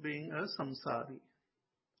called being a samsari.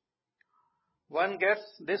 One gets,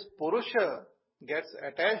 this Purusha gets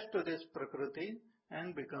attached to this Prakriti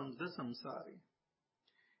and becomes the samsari.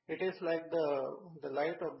 It is like the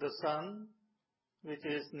light of the sun, which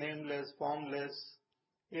is nameless, formless.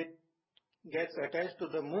 It gets attached to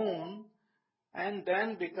the moon and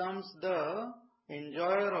then becomes the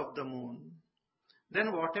enjoyer of the moon.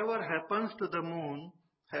 Then whatever happens to the moon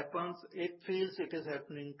happens, it feels it is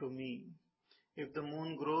happening to me. If the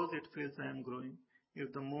moon grows, it feels I am growing.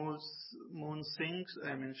 If the moon shrinks,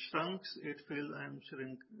 it feels I am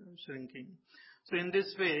shrinking. So in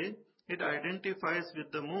this way, it identifies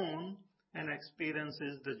with the moon and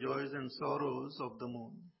experiences the joys and sorrows of the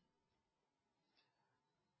moon.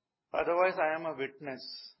 Otherwise, I am a witness.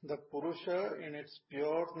 The Purusha in its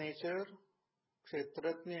pure nature,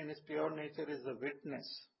 Kshetrajna in its pure nature is a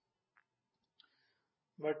witness.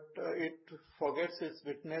 But it forgets its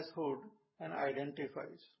witnesshood and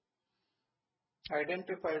identifies.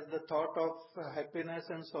 Identifies the thought of happiness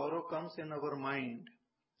and sorrow comes in our mind.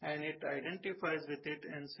 And it identifies with it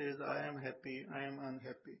and says, I am happy, I am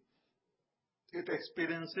unhappy. It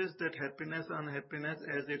experiences that happiness, unhappiness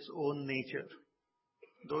as its own nature.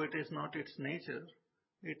 Though it is not its nature,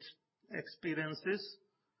 it experiences,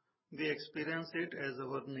 we experience it as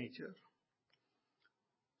our nature.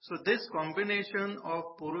 So this combination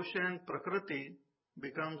of Purusha and Prakriti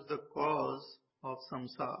becomes the cause of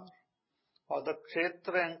samsara. Or the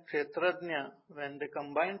Kshetra and Kshetrajna, when they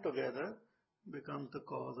combine together, becomes the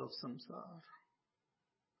cause of samsara.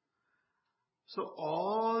 So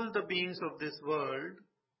all the beings of this world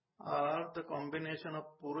are the combination of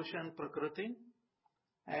Purusha and Prakriti,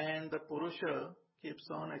 and the Purusha keeps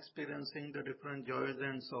on experiencing the different joys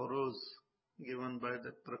and sorrows given by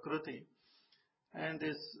the Prakriti. And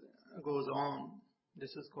this goes on.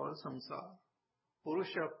 This is called samsara.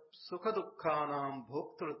 Purusha sukha dukkhanam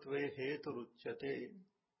bhoktrutve heturuchyate.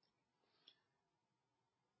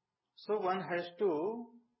 So one has to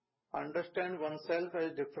understand oneself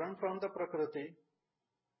as different from the Prakriti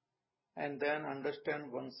and then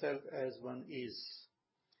understand oneself as one is.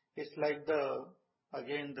 It's like the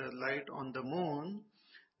light on the moon.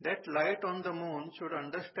 That light on the moon should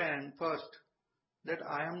understand first that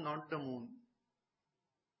I am not the moon.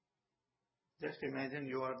 Just imagine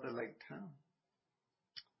you are the light.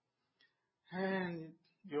 And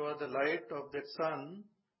you are the light of that sun,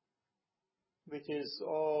 which is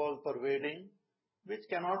all pervading, which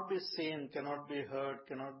cannot be seen, cannot be heard,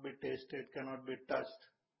 cannot be tasted, cannot be touched.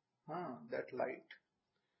 That light.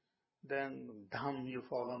 Then, you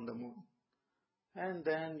fall on the moon. And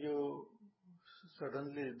then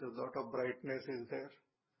suddenly a lot of brightness is there.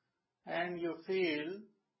 And you feel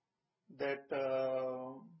that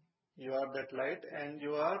you are that light and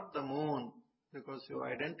you are the moon because you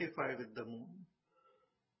identify with the moon.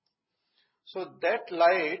 So that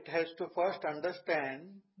light has to first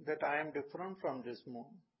understand that I am different from this moon.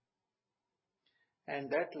 And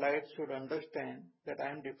that light should understand that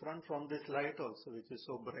I am different from this light also, which is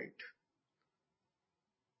so bright.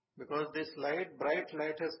 Because this bright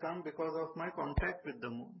light has come because of my contact with the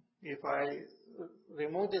moon. If I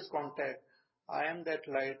remove this contact, I am that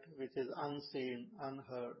light which is unseen,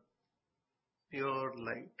 unheard, pure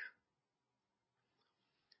light.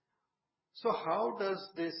 So how does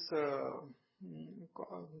the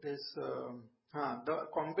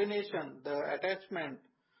combination, the attachment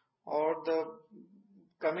or the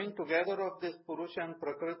coming together of this Purusha and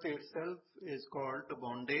Prakriti itself is called the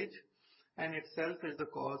bondage, and itself is the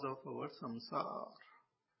cause of our samsara.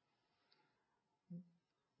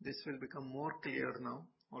 This will become more clear now.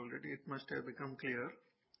 Already it must have become clear,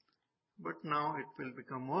 but now it will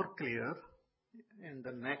become more clear in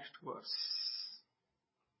the next verse.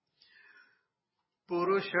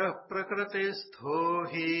 Purusha prakristho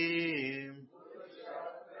hi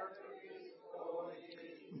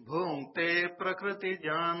bhungte prakriti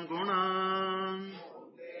jan gunan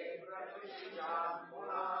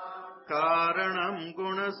Karanam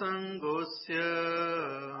gunasangosya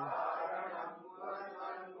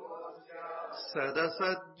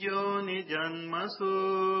Sadasadyo nijanmasu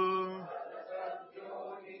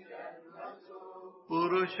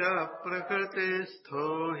Purusha prakristho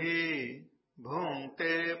hi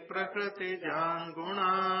bhunte prakritijan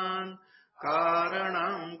gunan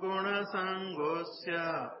Karanam gunasangosya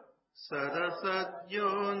Sadasadyo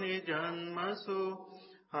nijanmasu.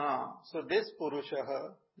 So this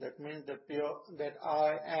Purusha, that means that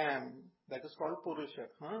I am, that is called Purusha.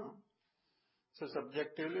 So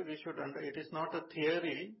subjectively we should understand, it is not a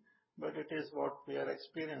theory, but it is what we are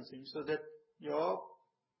experiencing. So that your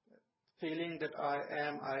feeling that I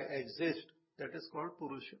am, I exist, that is called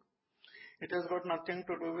Purusha. It has got nothing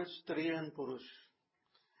to do with Stri and Purush.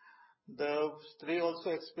 The Stri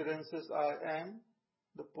also experiences I am.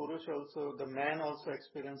 The Purush also, the man also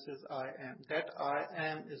experiences I am. That I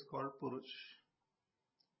am is called Purush.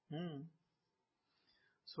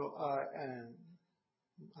 So I am,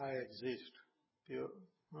 I exist, pure,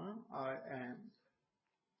 I am.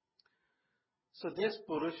 So this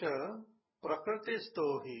Purusha,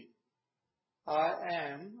 Prakritistohi, I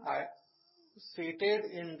am, seated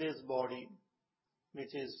in this body,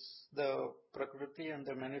 which is the Prakriti and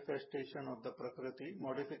the manifestation of the Prakriti,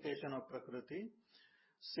 modification of Prakriti.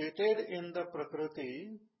 Seated in the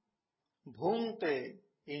Prakriti, bhunte,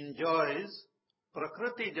 enjoys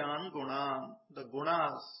Prakritijan gunan, the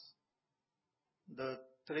gunas, the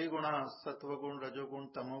three gunas, Sattva gun,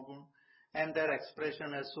 Rajogun, Tamogun, and their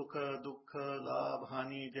expression as Sukha, Dukkha, Labh,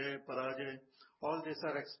 Hani, Jay, Parajay. All these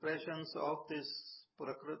are expressions of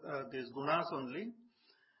these gunas only.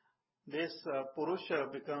 This Purusha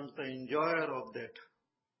becomes the enjoyer of that.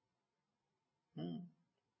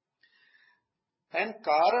 And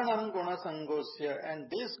Karanam Gunasangosya, and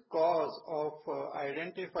this cause of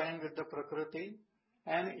identifying with the Prakriti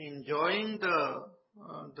and enjoying the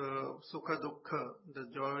Sukha Dukkha, the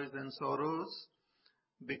joys and sorrows,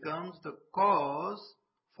 becomes the cause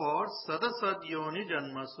for Sadasad Yoni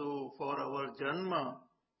Janmasu, for our Janma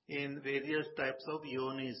in various types of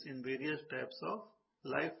yonis, in various types of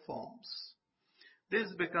life forms.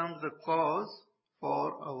 This becomes the cause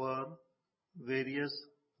for our various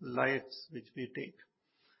lives which we take.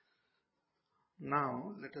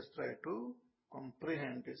 Now let us try to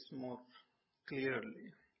comprehend this more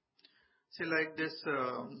clearly. See, like this,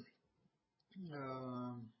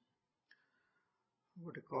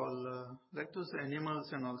 what you call, like those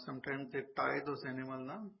animals and all, sometimes they tie those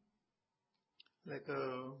animals, like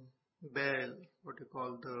a bell, what you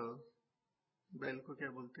call the, bell ko kya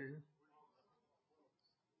bolte hai?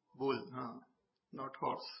 Bull, not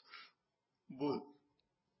horse, bull.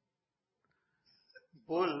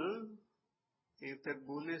 Bull, if that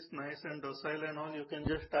bull is nice and docile and all, you can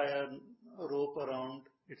just tie a rope around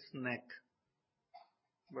its neck.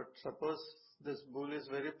 But suppose this bull is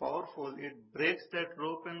very powerful, it breaks that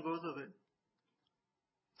rope and goes away.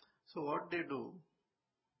 So what they do?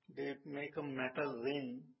 They make a metal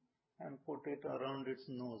ring and put it around its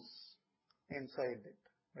nose, inside it.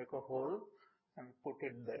 Make a hole and put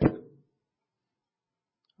it there.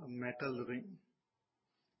 A metal ring.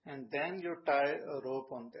 And then you tie a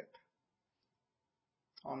rope on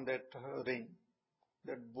that ring.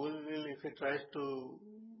 That bull will, if it tries to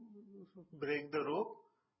break the rope,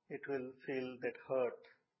 it will feel that hurt.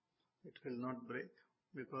 It will not break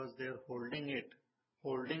because they are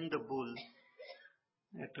holding the bull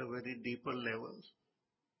at a very deeper level.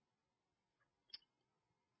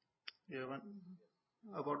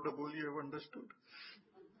 About the bull you have understood?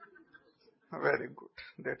 Very good.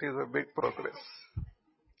 That is a big progress.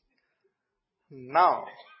 Now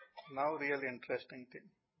really interesting thing.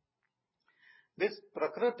 This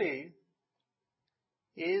Prakriti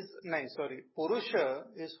Purusha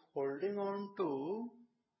is holding on to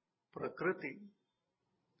Prakriti.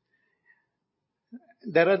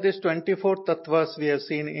 There are these 24 tattvas we have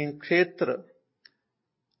seen in Kshetra.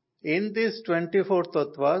 In these 24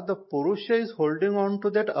 tattvas, the Purusha is holding on to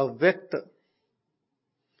that Avyakta.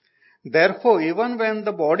 Therefore, even when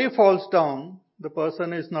the body falls down, the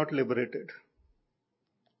person is not liberated.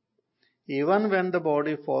 Even when the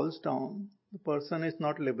body falls down, the person is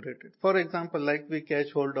not liberated. For example, like we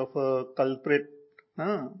catch hold of a culprit,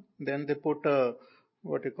 then they put a,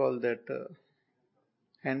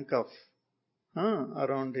 handcuff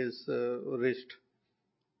around his wrist.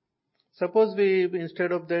 Suppose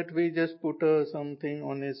instead of that, we just put something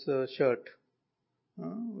on his shirt.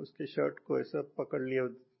 उसके shirt को ऐसा पकड़ लिया,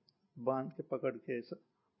 बांध के पकड़ के ऐसा,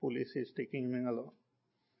 police is taking him along,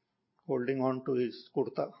 holding on to his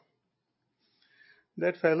kurta.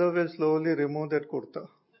 That fellow will slowly remove that kurta.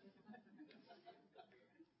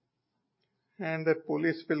 and that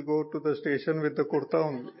police will go to the station with the kurta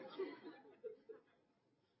only.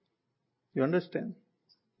 You understand?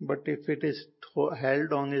 But if it is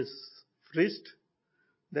held on his wrist,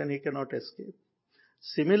 then he cannot escape.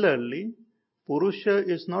 Similarly, Purusha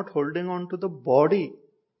is not holding on to the body,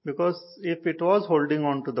 because if it was holding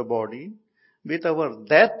on to the body, with our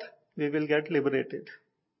death, we will get liberated.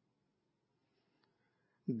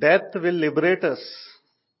 Death will liberate us.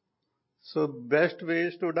 So best way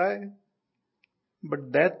is to die.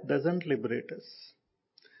 But death doesn't liberate us.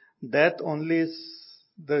 Death only is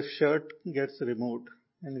the shirt gets removed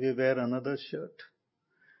and we wear another shirt.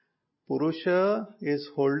 Purusha is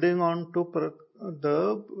holding on to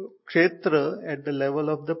the kshetra at the level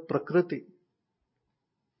of the prakriti,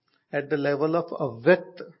 at the level of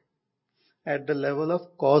avyakta, at the level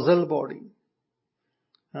of causal body.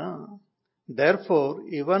 Therefore,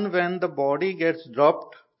 even when the body gets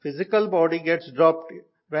dropped, physical body gets dropped,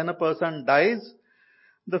 when a person dies,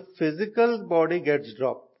 the physical body gets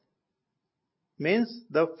dropped. Means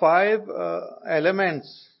the five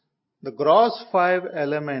elements, the gross five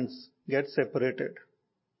elements get separated.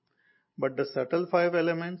 But the subtle five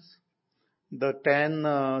elements, the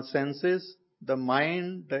 10 senses, the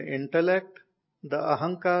mind, the intellect, the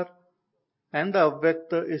ahankar, and the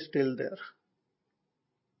avyakta is still there.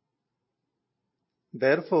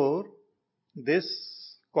 Therefore, this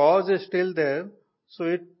cause is still there, so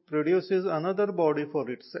it produces another body for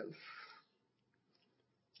itself.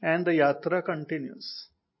 And the yatra continues.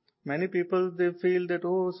 Many people, they feel that,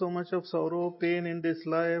 oh, so much of sorrow, pain in this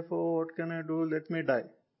life, oh, what can I do, let me die.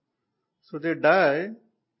 So they die,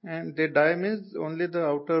 and they die means only the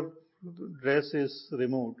outer dress is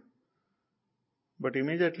removed. But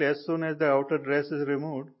immediately, as soon as the outer dress is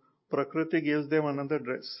removed, Prakriti gives them another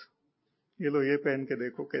dress. ये लो ये पहन के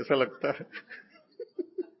देखो कैसा लगता है.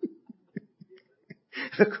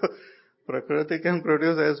 Prakriti can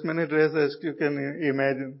produce as many dresses as you can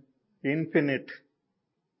imagine. Infinite.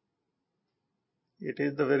 It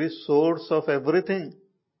is the very source of everything.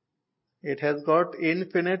 It has got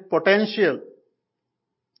infinite potential.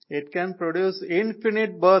 It can produce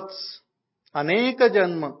infinite births. Aneka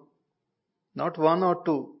janma. Not one or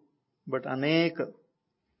two, but aneka.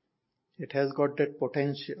 It has got that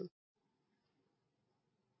potential.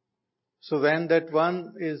 So when that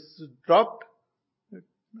one is dropped,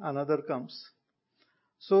 another comes.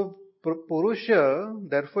 So Purusha,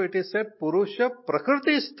 therefore it is said, Purusha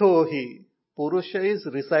prakriti-sthohi. Purusha is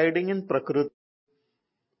residing in Prakriti,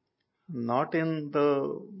 not in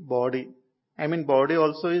the body. I mean, body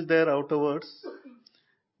also is there outwards,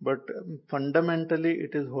 but fundamentally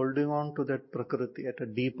it is holding on to that Prakriti at a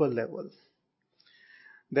deeper level.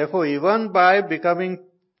 Therefore, even by becoming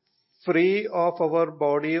free of our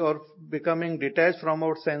body or becoming detached from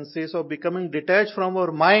our senses or becoming detached from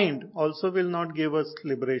our mind also will not give us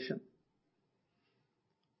liberation.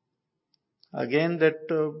 Again, that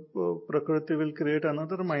Prakriti will create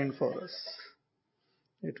another mind for us.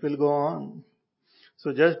 It will go on.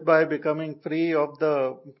 So just by becoming free of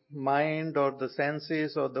the mind or the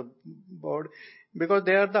senses or the body, because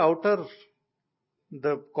they are the outer,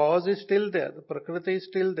 the cause is still there, the Prakriti is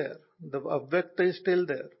still there, the avyakta is still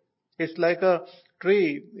there. It's like a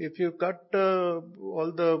tree. If you cut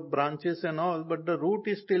all the branches and all, but the root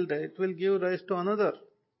is still there, it will give rise to another.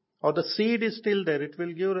 Or the seed is still there, it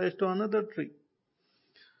will give rise to another tree.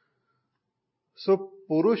 So,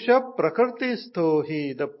 Purusha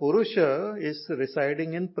Prakriti-sthohi, the Purusha is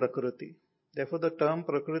residing in Prakriti. Therefore, the term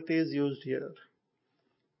Prakriti is used here.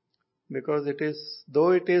 Because it is,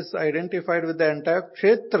 though it is identified with the entire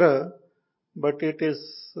kshetra, but it is,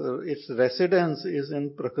 its residence is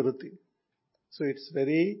in Prakriti. So, it's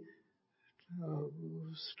very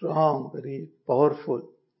strong, very powerful.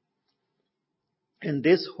 And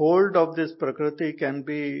this hold of this Prakriti can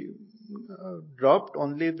be dropped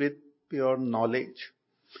only with pure knowledge.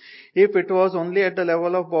 If it was only at the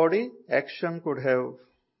level of body, action could have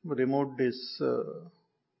removed this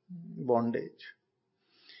bondage.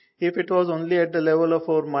 If it was only at the level of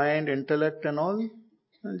our mind, intellect and all,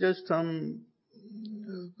 just some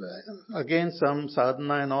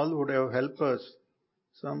sadhana and all would have helped us.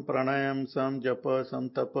 Some pranayam, some japa,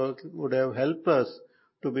 some tapa would have helped us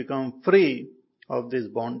to become free of this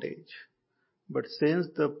bondage. But since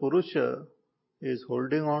the Purusha is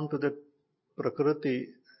holding on to the Prakriti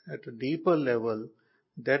at a deeper level,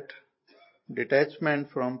 that detachment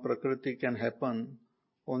from Prakriti can happen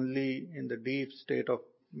only in the deep state of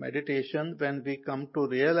meditation when we come to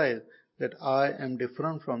realize that I am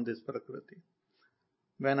different from this Prakriti.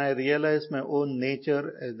 When I realize my own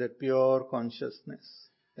nature as that pure consciousness,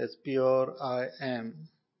 as pure I am.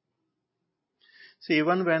 See,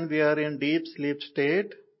 even when we are in deep sleep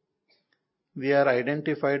state, we are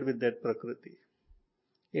identified with that Prakriti.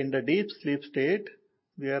 In the deep sleep state,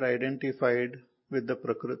 we are identified with the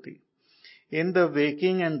Prakriti. In the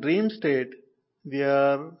waking and dream state, we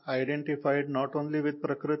are identified not only with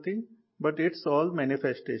Prakriti, but its all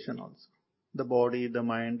manifestation also. The body, the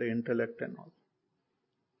mind, the intellect and all.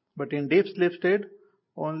 But in deep sleep state,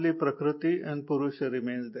 only Prakriti and Purusha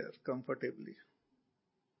remains there comfortably.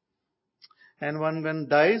 And one when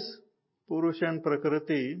dies, Purusha and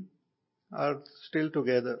Prakriti are still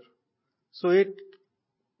together. So it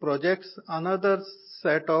projects another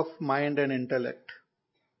set of mind and intellect.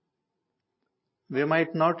 We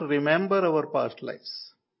might not remember our past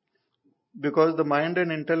lives because the mind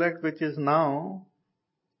and intellect which is now,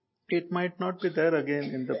 it might not be there again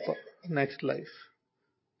in the next life.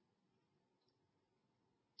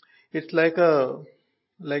 It's like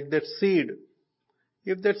that seed.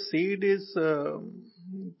 If that seed is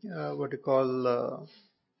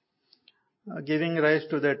giving rise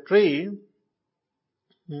to that tree,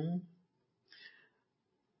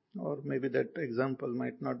 or maybe that example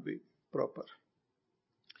might not be proper.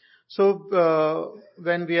 So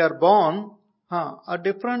when we are born, a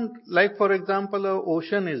different, like for example, an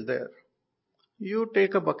ocean is there. You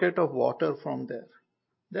take a bucket of water from there.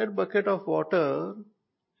 That bucket of water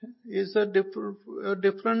is a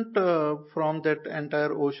different from that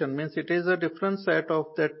entire ocean. Means it is a different set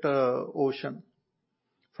of that ocean.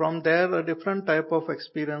 From there, a different type of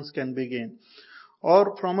experience can begin.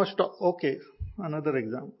 Or from a okay, another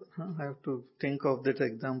example. I have to think of that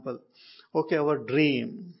example. Okay, our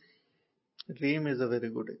dream. Dream is a very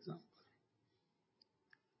good example.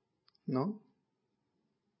 No?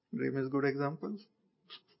 Dream is good example?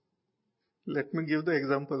 Let me give the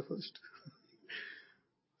example first.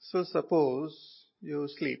 So suppose you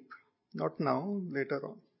sleep. Not now, later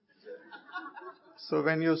on. So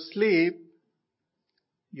when you sleep,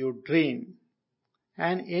 you dream.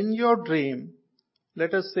 And in your dream,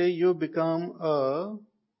 let us say you become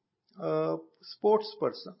a sports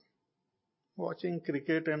person. Watching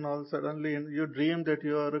cricket and all, suddenly you dream that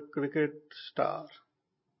you are a cricket star.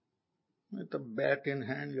 With a bat in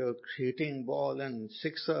hand, you're hitting ball and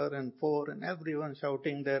sixer and four and everyone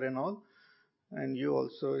shouting there and all. And you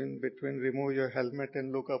also in between remove your helmet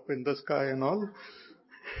and look up in the sky and all.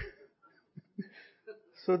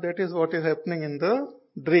 So that is what is happening in the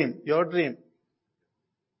dream, your dream.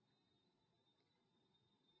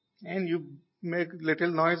 And you make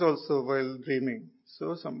little noise also while dreaming.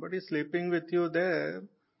 So somebody sleeping with you there,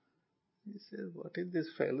 he says, what is this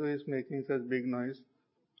fellow is making such big noise?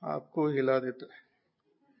 Aapko hila deta hai.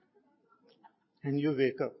 And you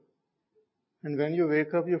wake up. And when you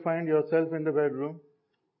wake up, you find yourself in the bedroom.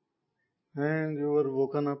 And you were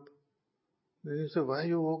woken up. Then you say, why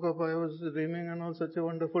you woke up? I was dreaming and all such a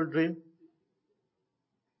wonderful dream.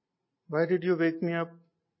 Why did you wake me up?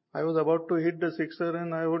 I was about to hit the sixer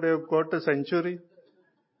and I would have got a century.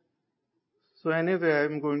 So anyway, I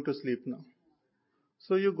am going to sleep now.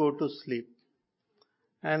 So you go to sleep.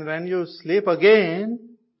 And when you sleep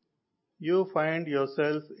again, you find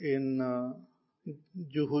yourself in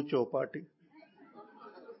Juhu Chowpatty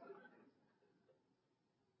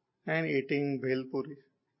and eating bhel puri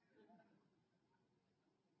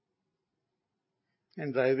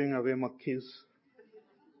and driving away makkis.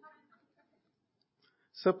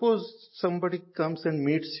 Suppose somebody comes and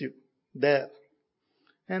meets you there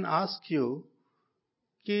and asks you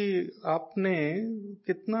कि आपने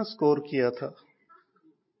कितना score किया था?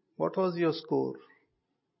 What was your score?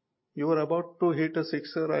 You were about to hit a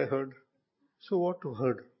sixer, I heard. So what you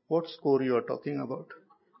heard? What score you are talking about?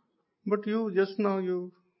 But you just now,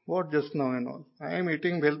 what just now and all? I am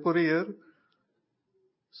eating bhelpuri here.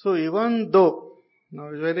 So even though, now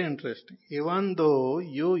it's very interesting, even though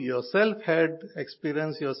you yourself had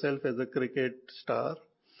experienced yourself as a cricket star,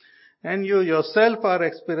 and you yourself are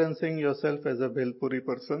experiencing yourself as a bhelpuri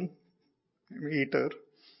person, eater,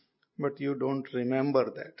 but you don't remember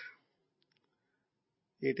that.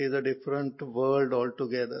 It is a different world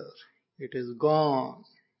altogether. It is gone.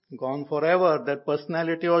 Gone forever. That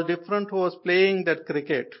personality was different who was playing that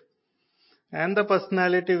cricket. And the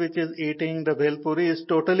personality which is eating the bhelpuri is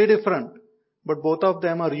totally different. But both of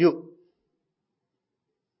them are you.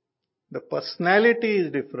 The personality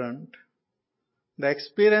is different. The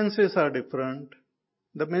experiences are different.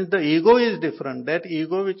 That means the ego is different. That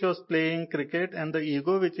ego which was playing cricket and the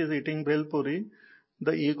ego which is eating bhelpuri,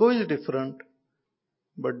 the ego is different.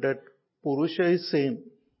 But that Purusha is same.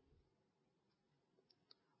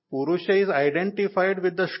 Purusha is identified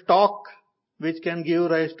with the stock which can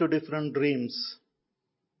give rise to different dreams.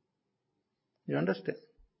 You understand?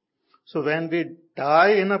 So when we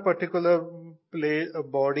die in a particular place, a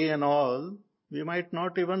body and all, we might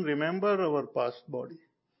not even remember our past body.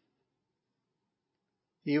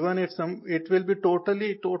 Even it will be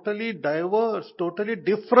totally diverse, totally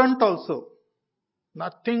different also.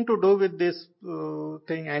 Nothing to do with this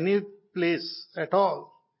thing, any place at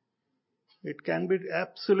all. It can be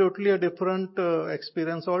absolutely a different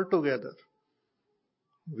experience altogether.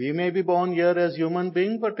 We may be born here as human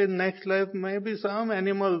being, but in next life maybe some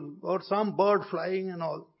animal or some bird flying and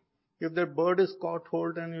all. If that bird is caught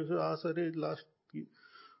hold and you say, sorry,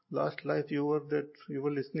 last life you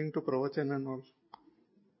were listening to pravachan and all.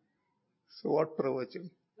 So what pravachan?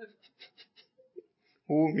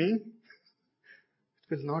 Who, me?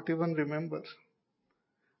 Will not even remember.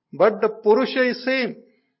 But the Purusha is same.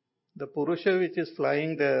 The Purusha which is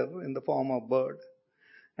flying there in the form of bird,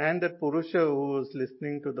 and that Purusha who is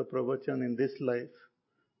listening to the pravachan in this life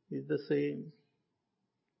is the same.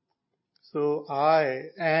 So I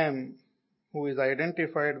am, who is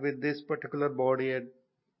identified with this particular body,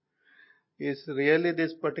 is really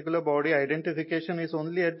this particular body identification is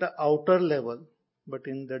only at the outer level, but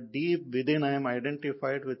in the deep within I am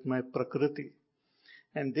identified with my Prakriti.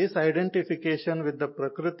 And this identification with the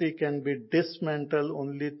Prakriti can be dismantled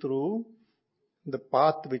only through the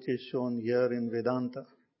path which is shown here in Vedanta.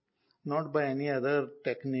 Not by any other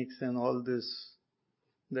techniques and all this.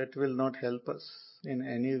 That will not help us in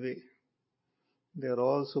any way. They are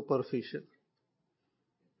all superficial.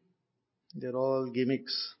 They are all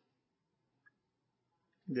gimmicks.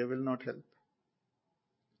 They will not help.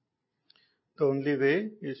 The only way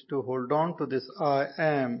is to hold on to this I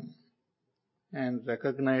am and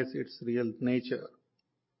recognize its real nature.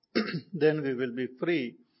 Then we will be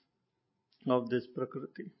free of this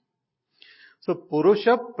Prakriti. So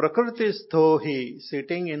Purusha Prakristho hi,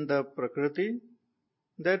 sitting in the Prakriti,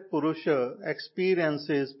 that Purusha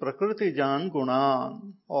experiences Prakriti Jan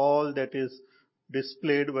Gunan, all that is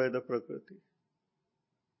displayed by the Prakriti.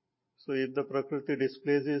 So if the Prakriti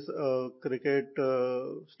displays a cricket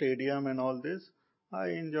stadium and all this,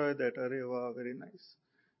 I enjoy that. Arey wow, very nice.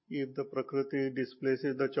 If the Prakriti displays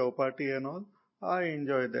the Chowpatty and all, I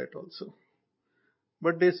enjoy that also.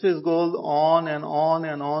 But this goes on and on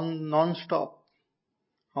and on non-stop.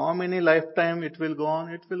 How many lifetime it will go on?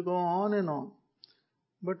 It will go on and on.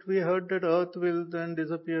 But we heard that earth will then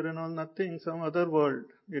disappear and all, nothing, some other world.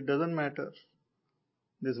 It doesn't matter.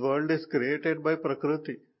 This world is created by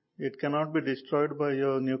Prakriti. It cannot be destroyed by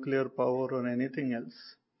your nuclear power or anything else.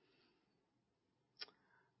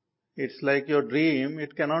 It's like your dream,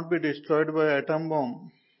 it cannot be destroyed by atom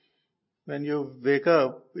bomb. When you wake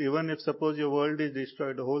up, even if suppose your world is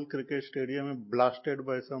destroyed, the whole cricket stadium is blasted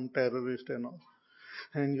by some terrorist and all,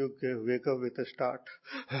 and you wake up with a start.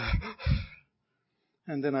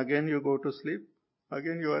 And then again you go to sleep,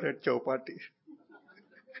 again you are at Chowpatty.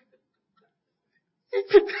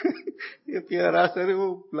 ये प्यारा sir वो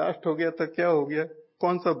blast हो गया था क्या हो गया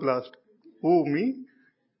कौन सा blast Who, me?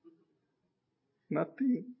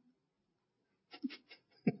 Nothing.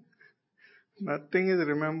 Nothing is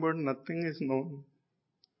remembered, nothing is known.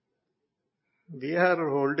 We are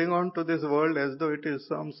holding on to this world as though it is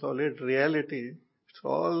some solid reality. It's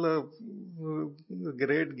all a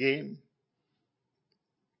great game.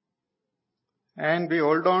 And we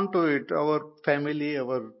hold on to it, our family,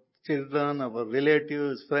 our children, our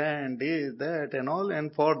relatives, friends, this, that and all.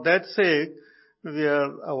 And for that sake, we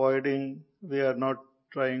are avoiding, we are not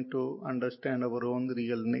trying to understand our own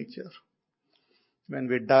real nature. When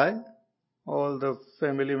we die, all the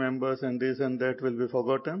family members and this and that will be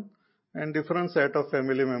forgotten, and different set of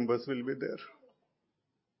family members will be there.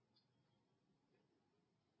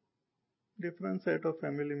 Different set of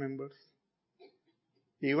family members.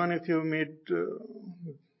 Even if you meet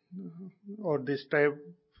or this type,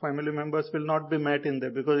 family members will not be met in there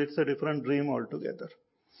because it's a different dream altogether.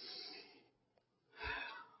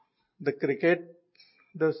 The cricket,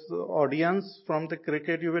 the audience from the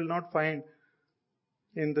cricket you will not find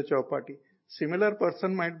in the Chowpatty. Similar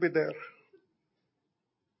person might be there,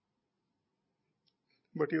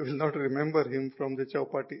 but you will not remember him from the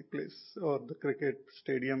Chowpatty place or the cricket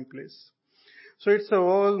stadium place. So it's a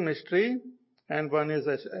whole mystery, and one is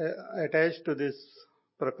attached to this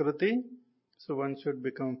Prakriti, so one should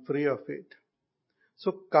become free of it.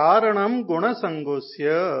 So Karanam Guna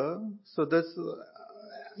Sangosya, so this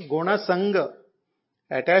Guna Sangha,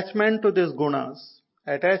 attachment to these gunas,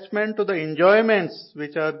 attachment to the enjoyments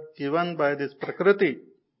which are given by this Prakriti,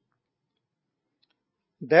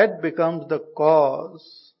 that becomes the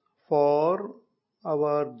cause for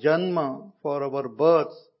our janma, for our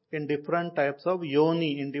birth in different types of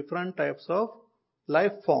yoni, in different types of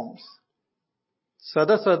life forms.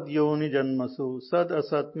 Sadasad yoni janmasu. Sad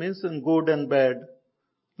asat means in good and bad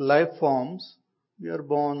life forms. We are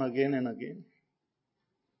born again and again.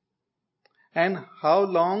 And how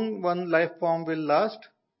long one life form will last,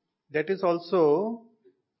 that is also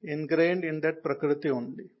ingrained in that Prakriti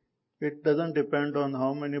only. It doesn't depend on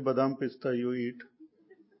how many badam pista you eat.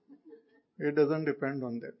 It doesn't depend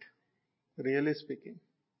on that, really speaking.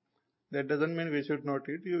 That doesn't mean we should not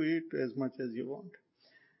eat. You eat as much as you want.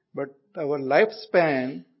 But our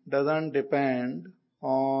lifespan doesn't depend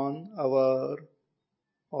on our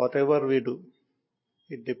whatever we do.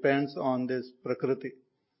 It depends on this Prakriti.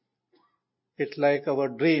 It's like our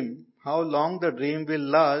dream. How long the dream will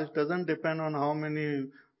last doesn't depend on how many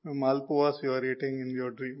malpuas you are eating in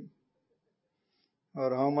your dream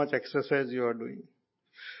or how much exercise you are doing.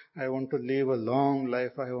 I want to live a long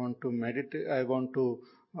life. I want to meditate.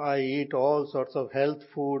 I eat all sorts of health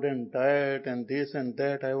food and diet and this and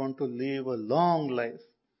that. I want to live a long life.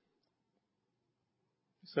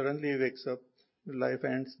 Suddenly he wakes up. Life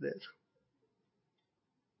ends there.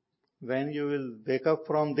 When you will wake up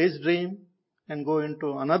from this dream and go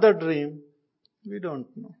into another dream, we don't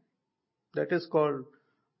know. That is called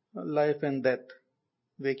life and death.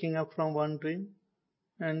 Waking up from one dream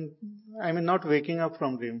and, not waking up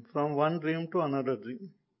from dream, from one dream to another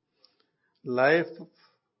dream. Life,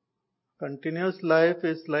 continuous life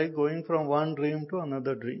is like going from one dream to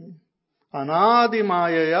another dream. Anadi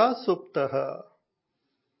mayaya suptaha.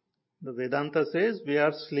 The Vedanta says we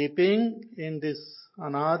are sleeping in this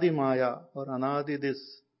anadi maya or anadi,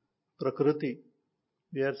 this prakriti.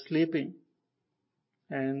 We are sleeping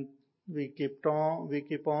and we keep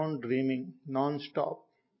on dreaming non-stop.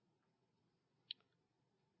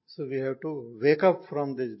 So we have to wake up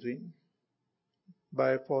from this dream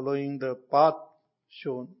by following the path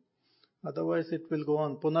shown. Otherwise it will go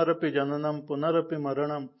on. Punarapi jananam, punarapi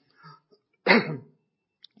maranam,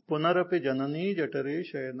 punarapi janani jatare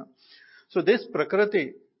shayana. So this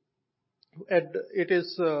prakriti, it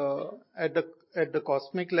is at the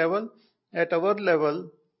cosmic level. At our level,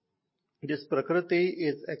 this prakriti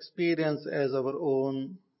is experienced as our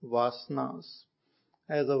own vasanas,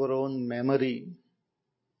 as our own memory.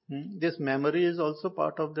 This memory is also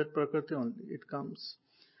part of that prakriti only. It comes.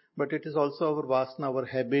 But it is also our vasana, our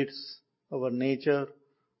habits, our nature.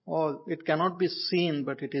 All. It cannot be seen,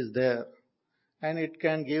 but it is there. And it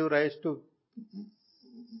can give rise to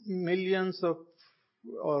millions of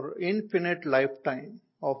or infinite lifetime,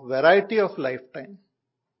 of variety of lifetime.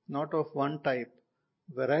 Not of one type.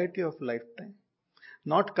 Variety of lifetime.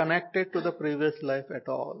 Not connected to the previous life at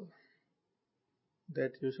all.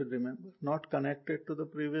 That you should remember. Not connected to the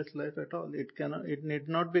previous life at all. It need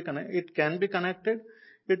not be connected. It can be connected.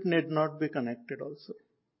 It need not be connected also.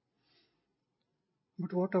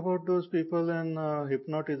 But what about those people in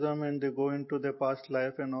hypnotism and they go into their past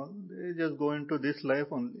life and all? They just go into this life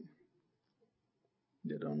only.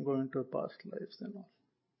 They don't go into past lives and all.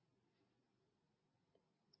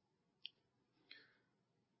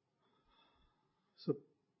 So,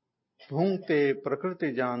 bhungte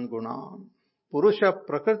prakriti jan gunan. Purusha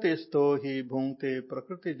prakritisto hi bhungte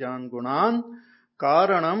prakriti jan gunan.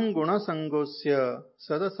 Karanam guna sangosya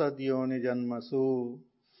sadasadyoni janmasu.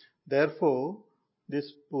 Therefore,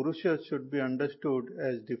 this Purusha should be understood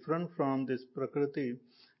as different from this Prakriti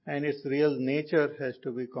and its real nature has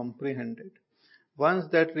to be comprehended. Once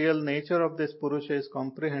that real nature of this Purusha is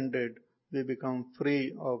comprehended, we become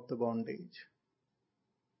free of the bondage.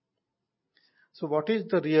 So what is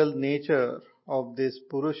the real nature of this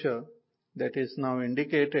Purusha that is now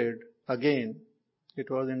indicated again? It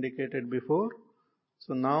was indicated before.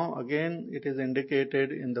 So now again it is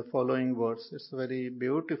indicated in the following verse. It's a very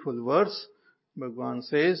beautiful verse. Bhagavan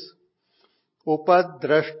says,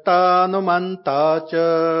 Upadrashtanumanta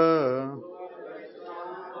cha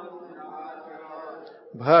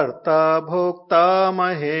Bharta Bhokta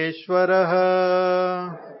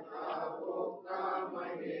Maheshwarah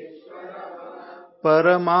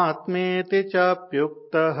Paramatmeti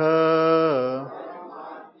Chapyuktah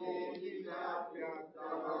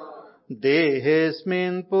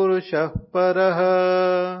Dehesmin Purushah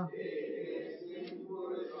Parah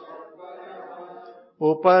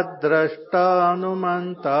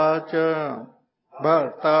Upadrashtanumanta cha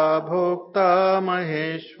Bharta Bhokta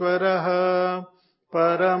Maheshwarah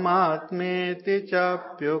Paramatmeti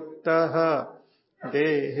Chapyuktah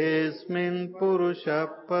Dehesmin Purusha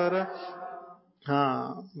Para.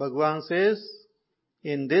 Bhagavan says,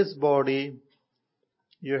 in this body,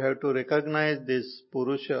 you have to recognize this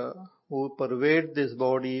Purusha who pervades this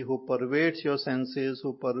body, who pervades your senses,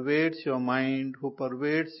 who pervades your mind, who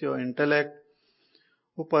pervades your intellect,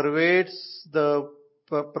 who pervades the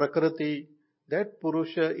Prakriti, That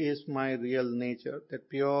Purusha is my real nature, that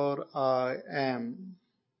pure I am.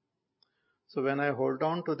 So when I hold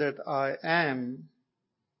on to that I am,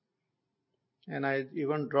 and I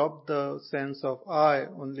even drop the sense of I,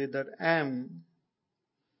 only that am,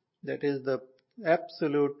 that is the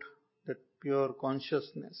absolute, that pure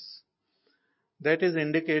consciousness. That is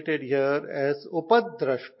indicated here as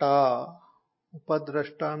Upadrashta.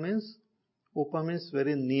 Upadrashta means, Upa means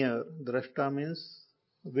very near, Drashta means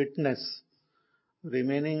witness.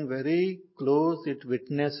 Remaining very close, it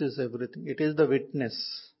witnesses everything. It is the witness.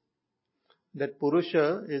 That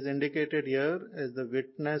Purusha is indicated here as the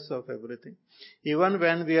witness of everything. Even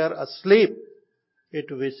when we are asleep,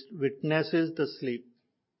 it witnesses the sleep.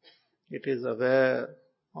 It is aware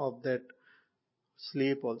of that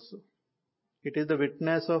sleep also. It is the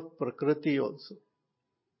witness of Prakriti also.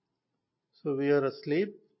 So we are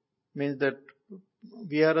asleep means that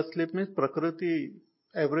Prakriti,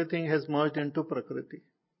 everything has merged into Prakriti.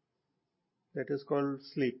 That is called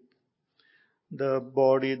sleep. The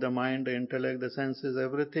body, the mind, the intellect, the senses,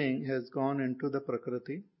 everything has gone into the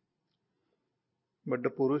Prakriti. But the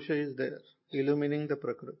Purusha is there, illumining the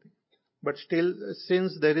Prakriti. But still,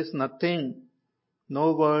 since there is nothing,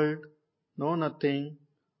 no world, no nothing,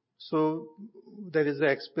 so there is the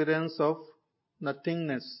experience of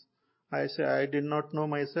nothingness. I say, I did not know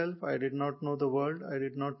myself, I did not know the world, I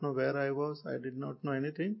did not know where I was, I did not know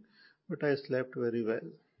anything, but I slept very well.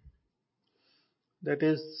 That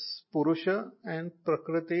is Purusha and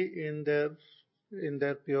Prakriti in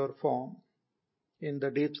their pure form, in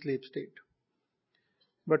the deep sleep state.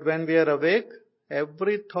 But when we are awake,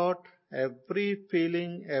 every thought, every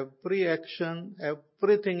feeling, every action,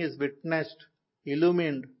 everything is witnessed,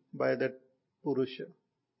 illumined by that Purusha.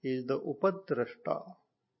 He is the Upadrashta.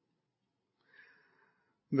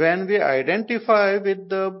 When we identify with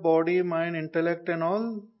the body, mind, intellect and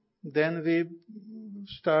all, then we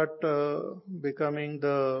start becoming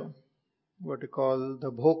what you call the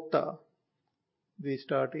Bhokta. We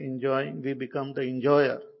start enjoying, we become the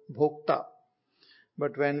enjoyer, Bhokta.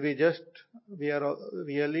 But when we are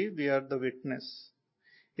the witness.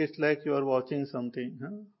 It's like you are watching something,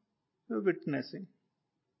 you're witnessing.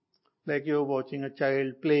 Like you're watching a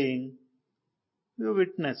child playing, you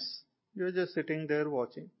witness. You're just sitting there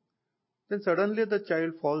watching. Then suddenly the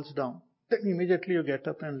child falls down. Then immediately you get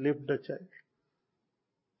up and lift the child.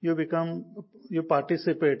 You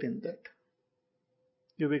participate in that.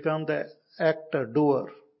 You become the actor,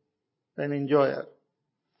 doer, an enjoyer.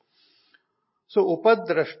 So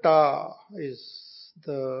Upadrashta is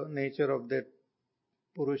the nature of that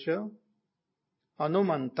Purusha.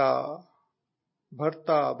 Anumanta,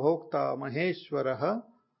 Bharta, Bhokta, Maheshwaraha,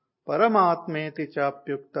 Paramatmeti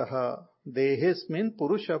Chapyuktaha, Dehesmin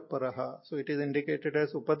Purusha Paraha. So it is indicated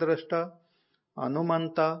as Upadrashta,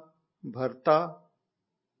 Anumanta, Bharta,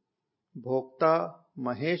 Bhokta,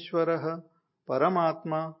 Maheshwaraha,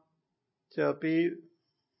 Paramatma, Chapi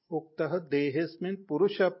Uktaha, Dehesmin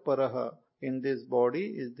Purusha Paraha. In this body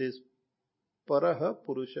is this Paraha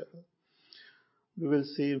Purusha. We will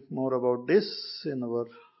see more about this in our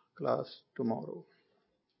class tomorrow.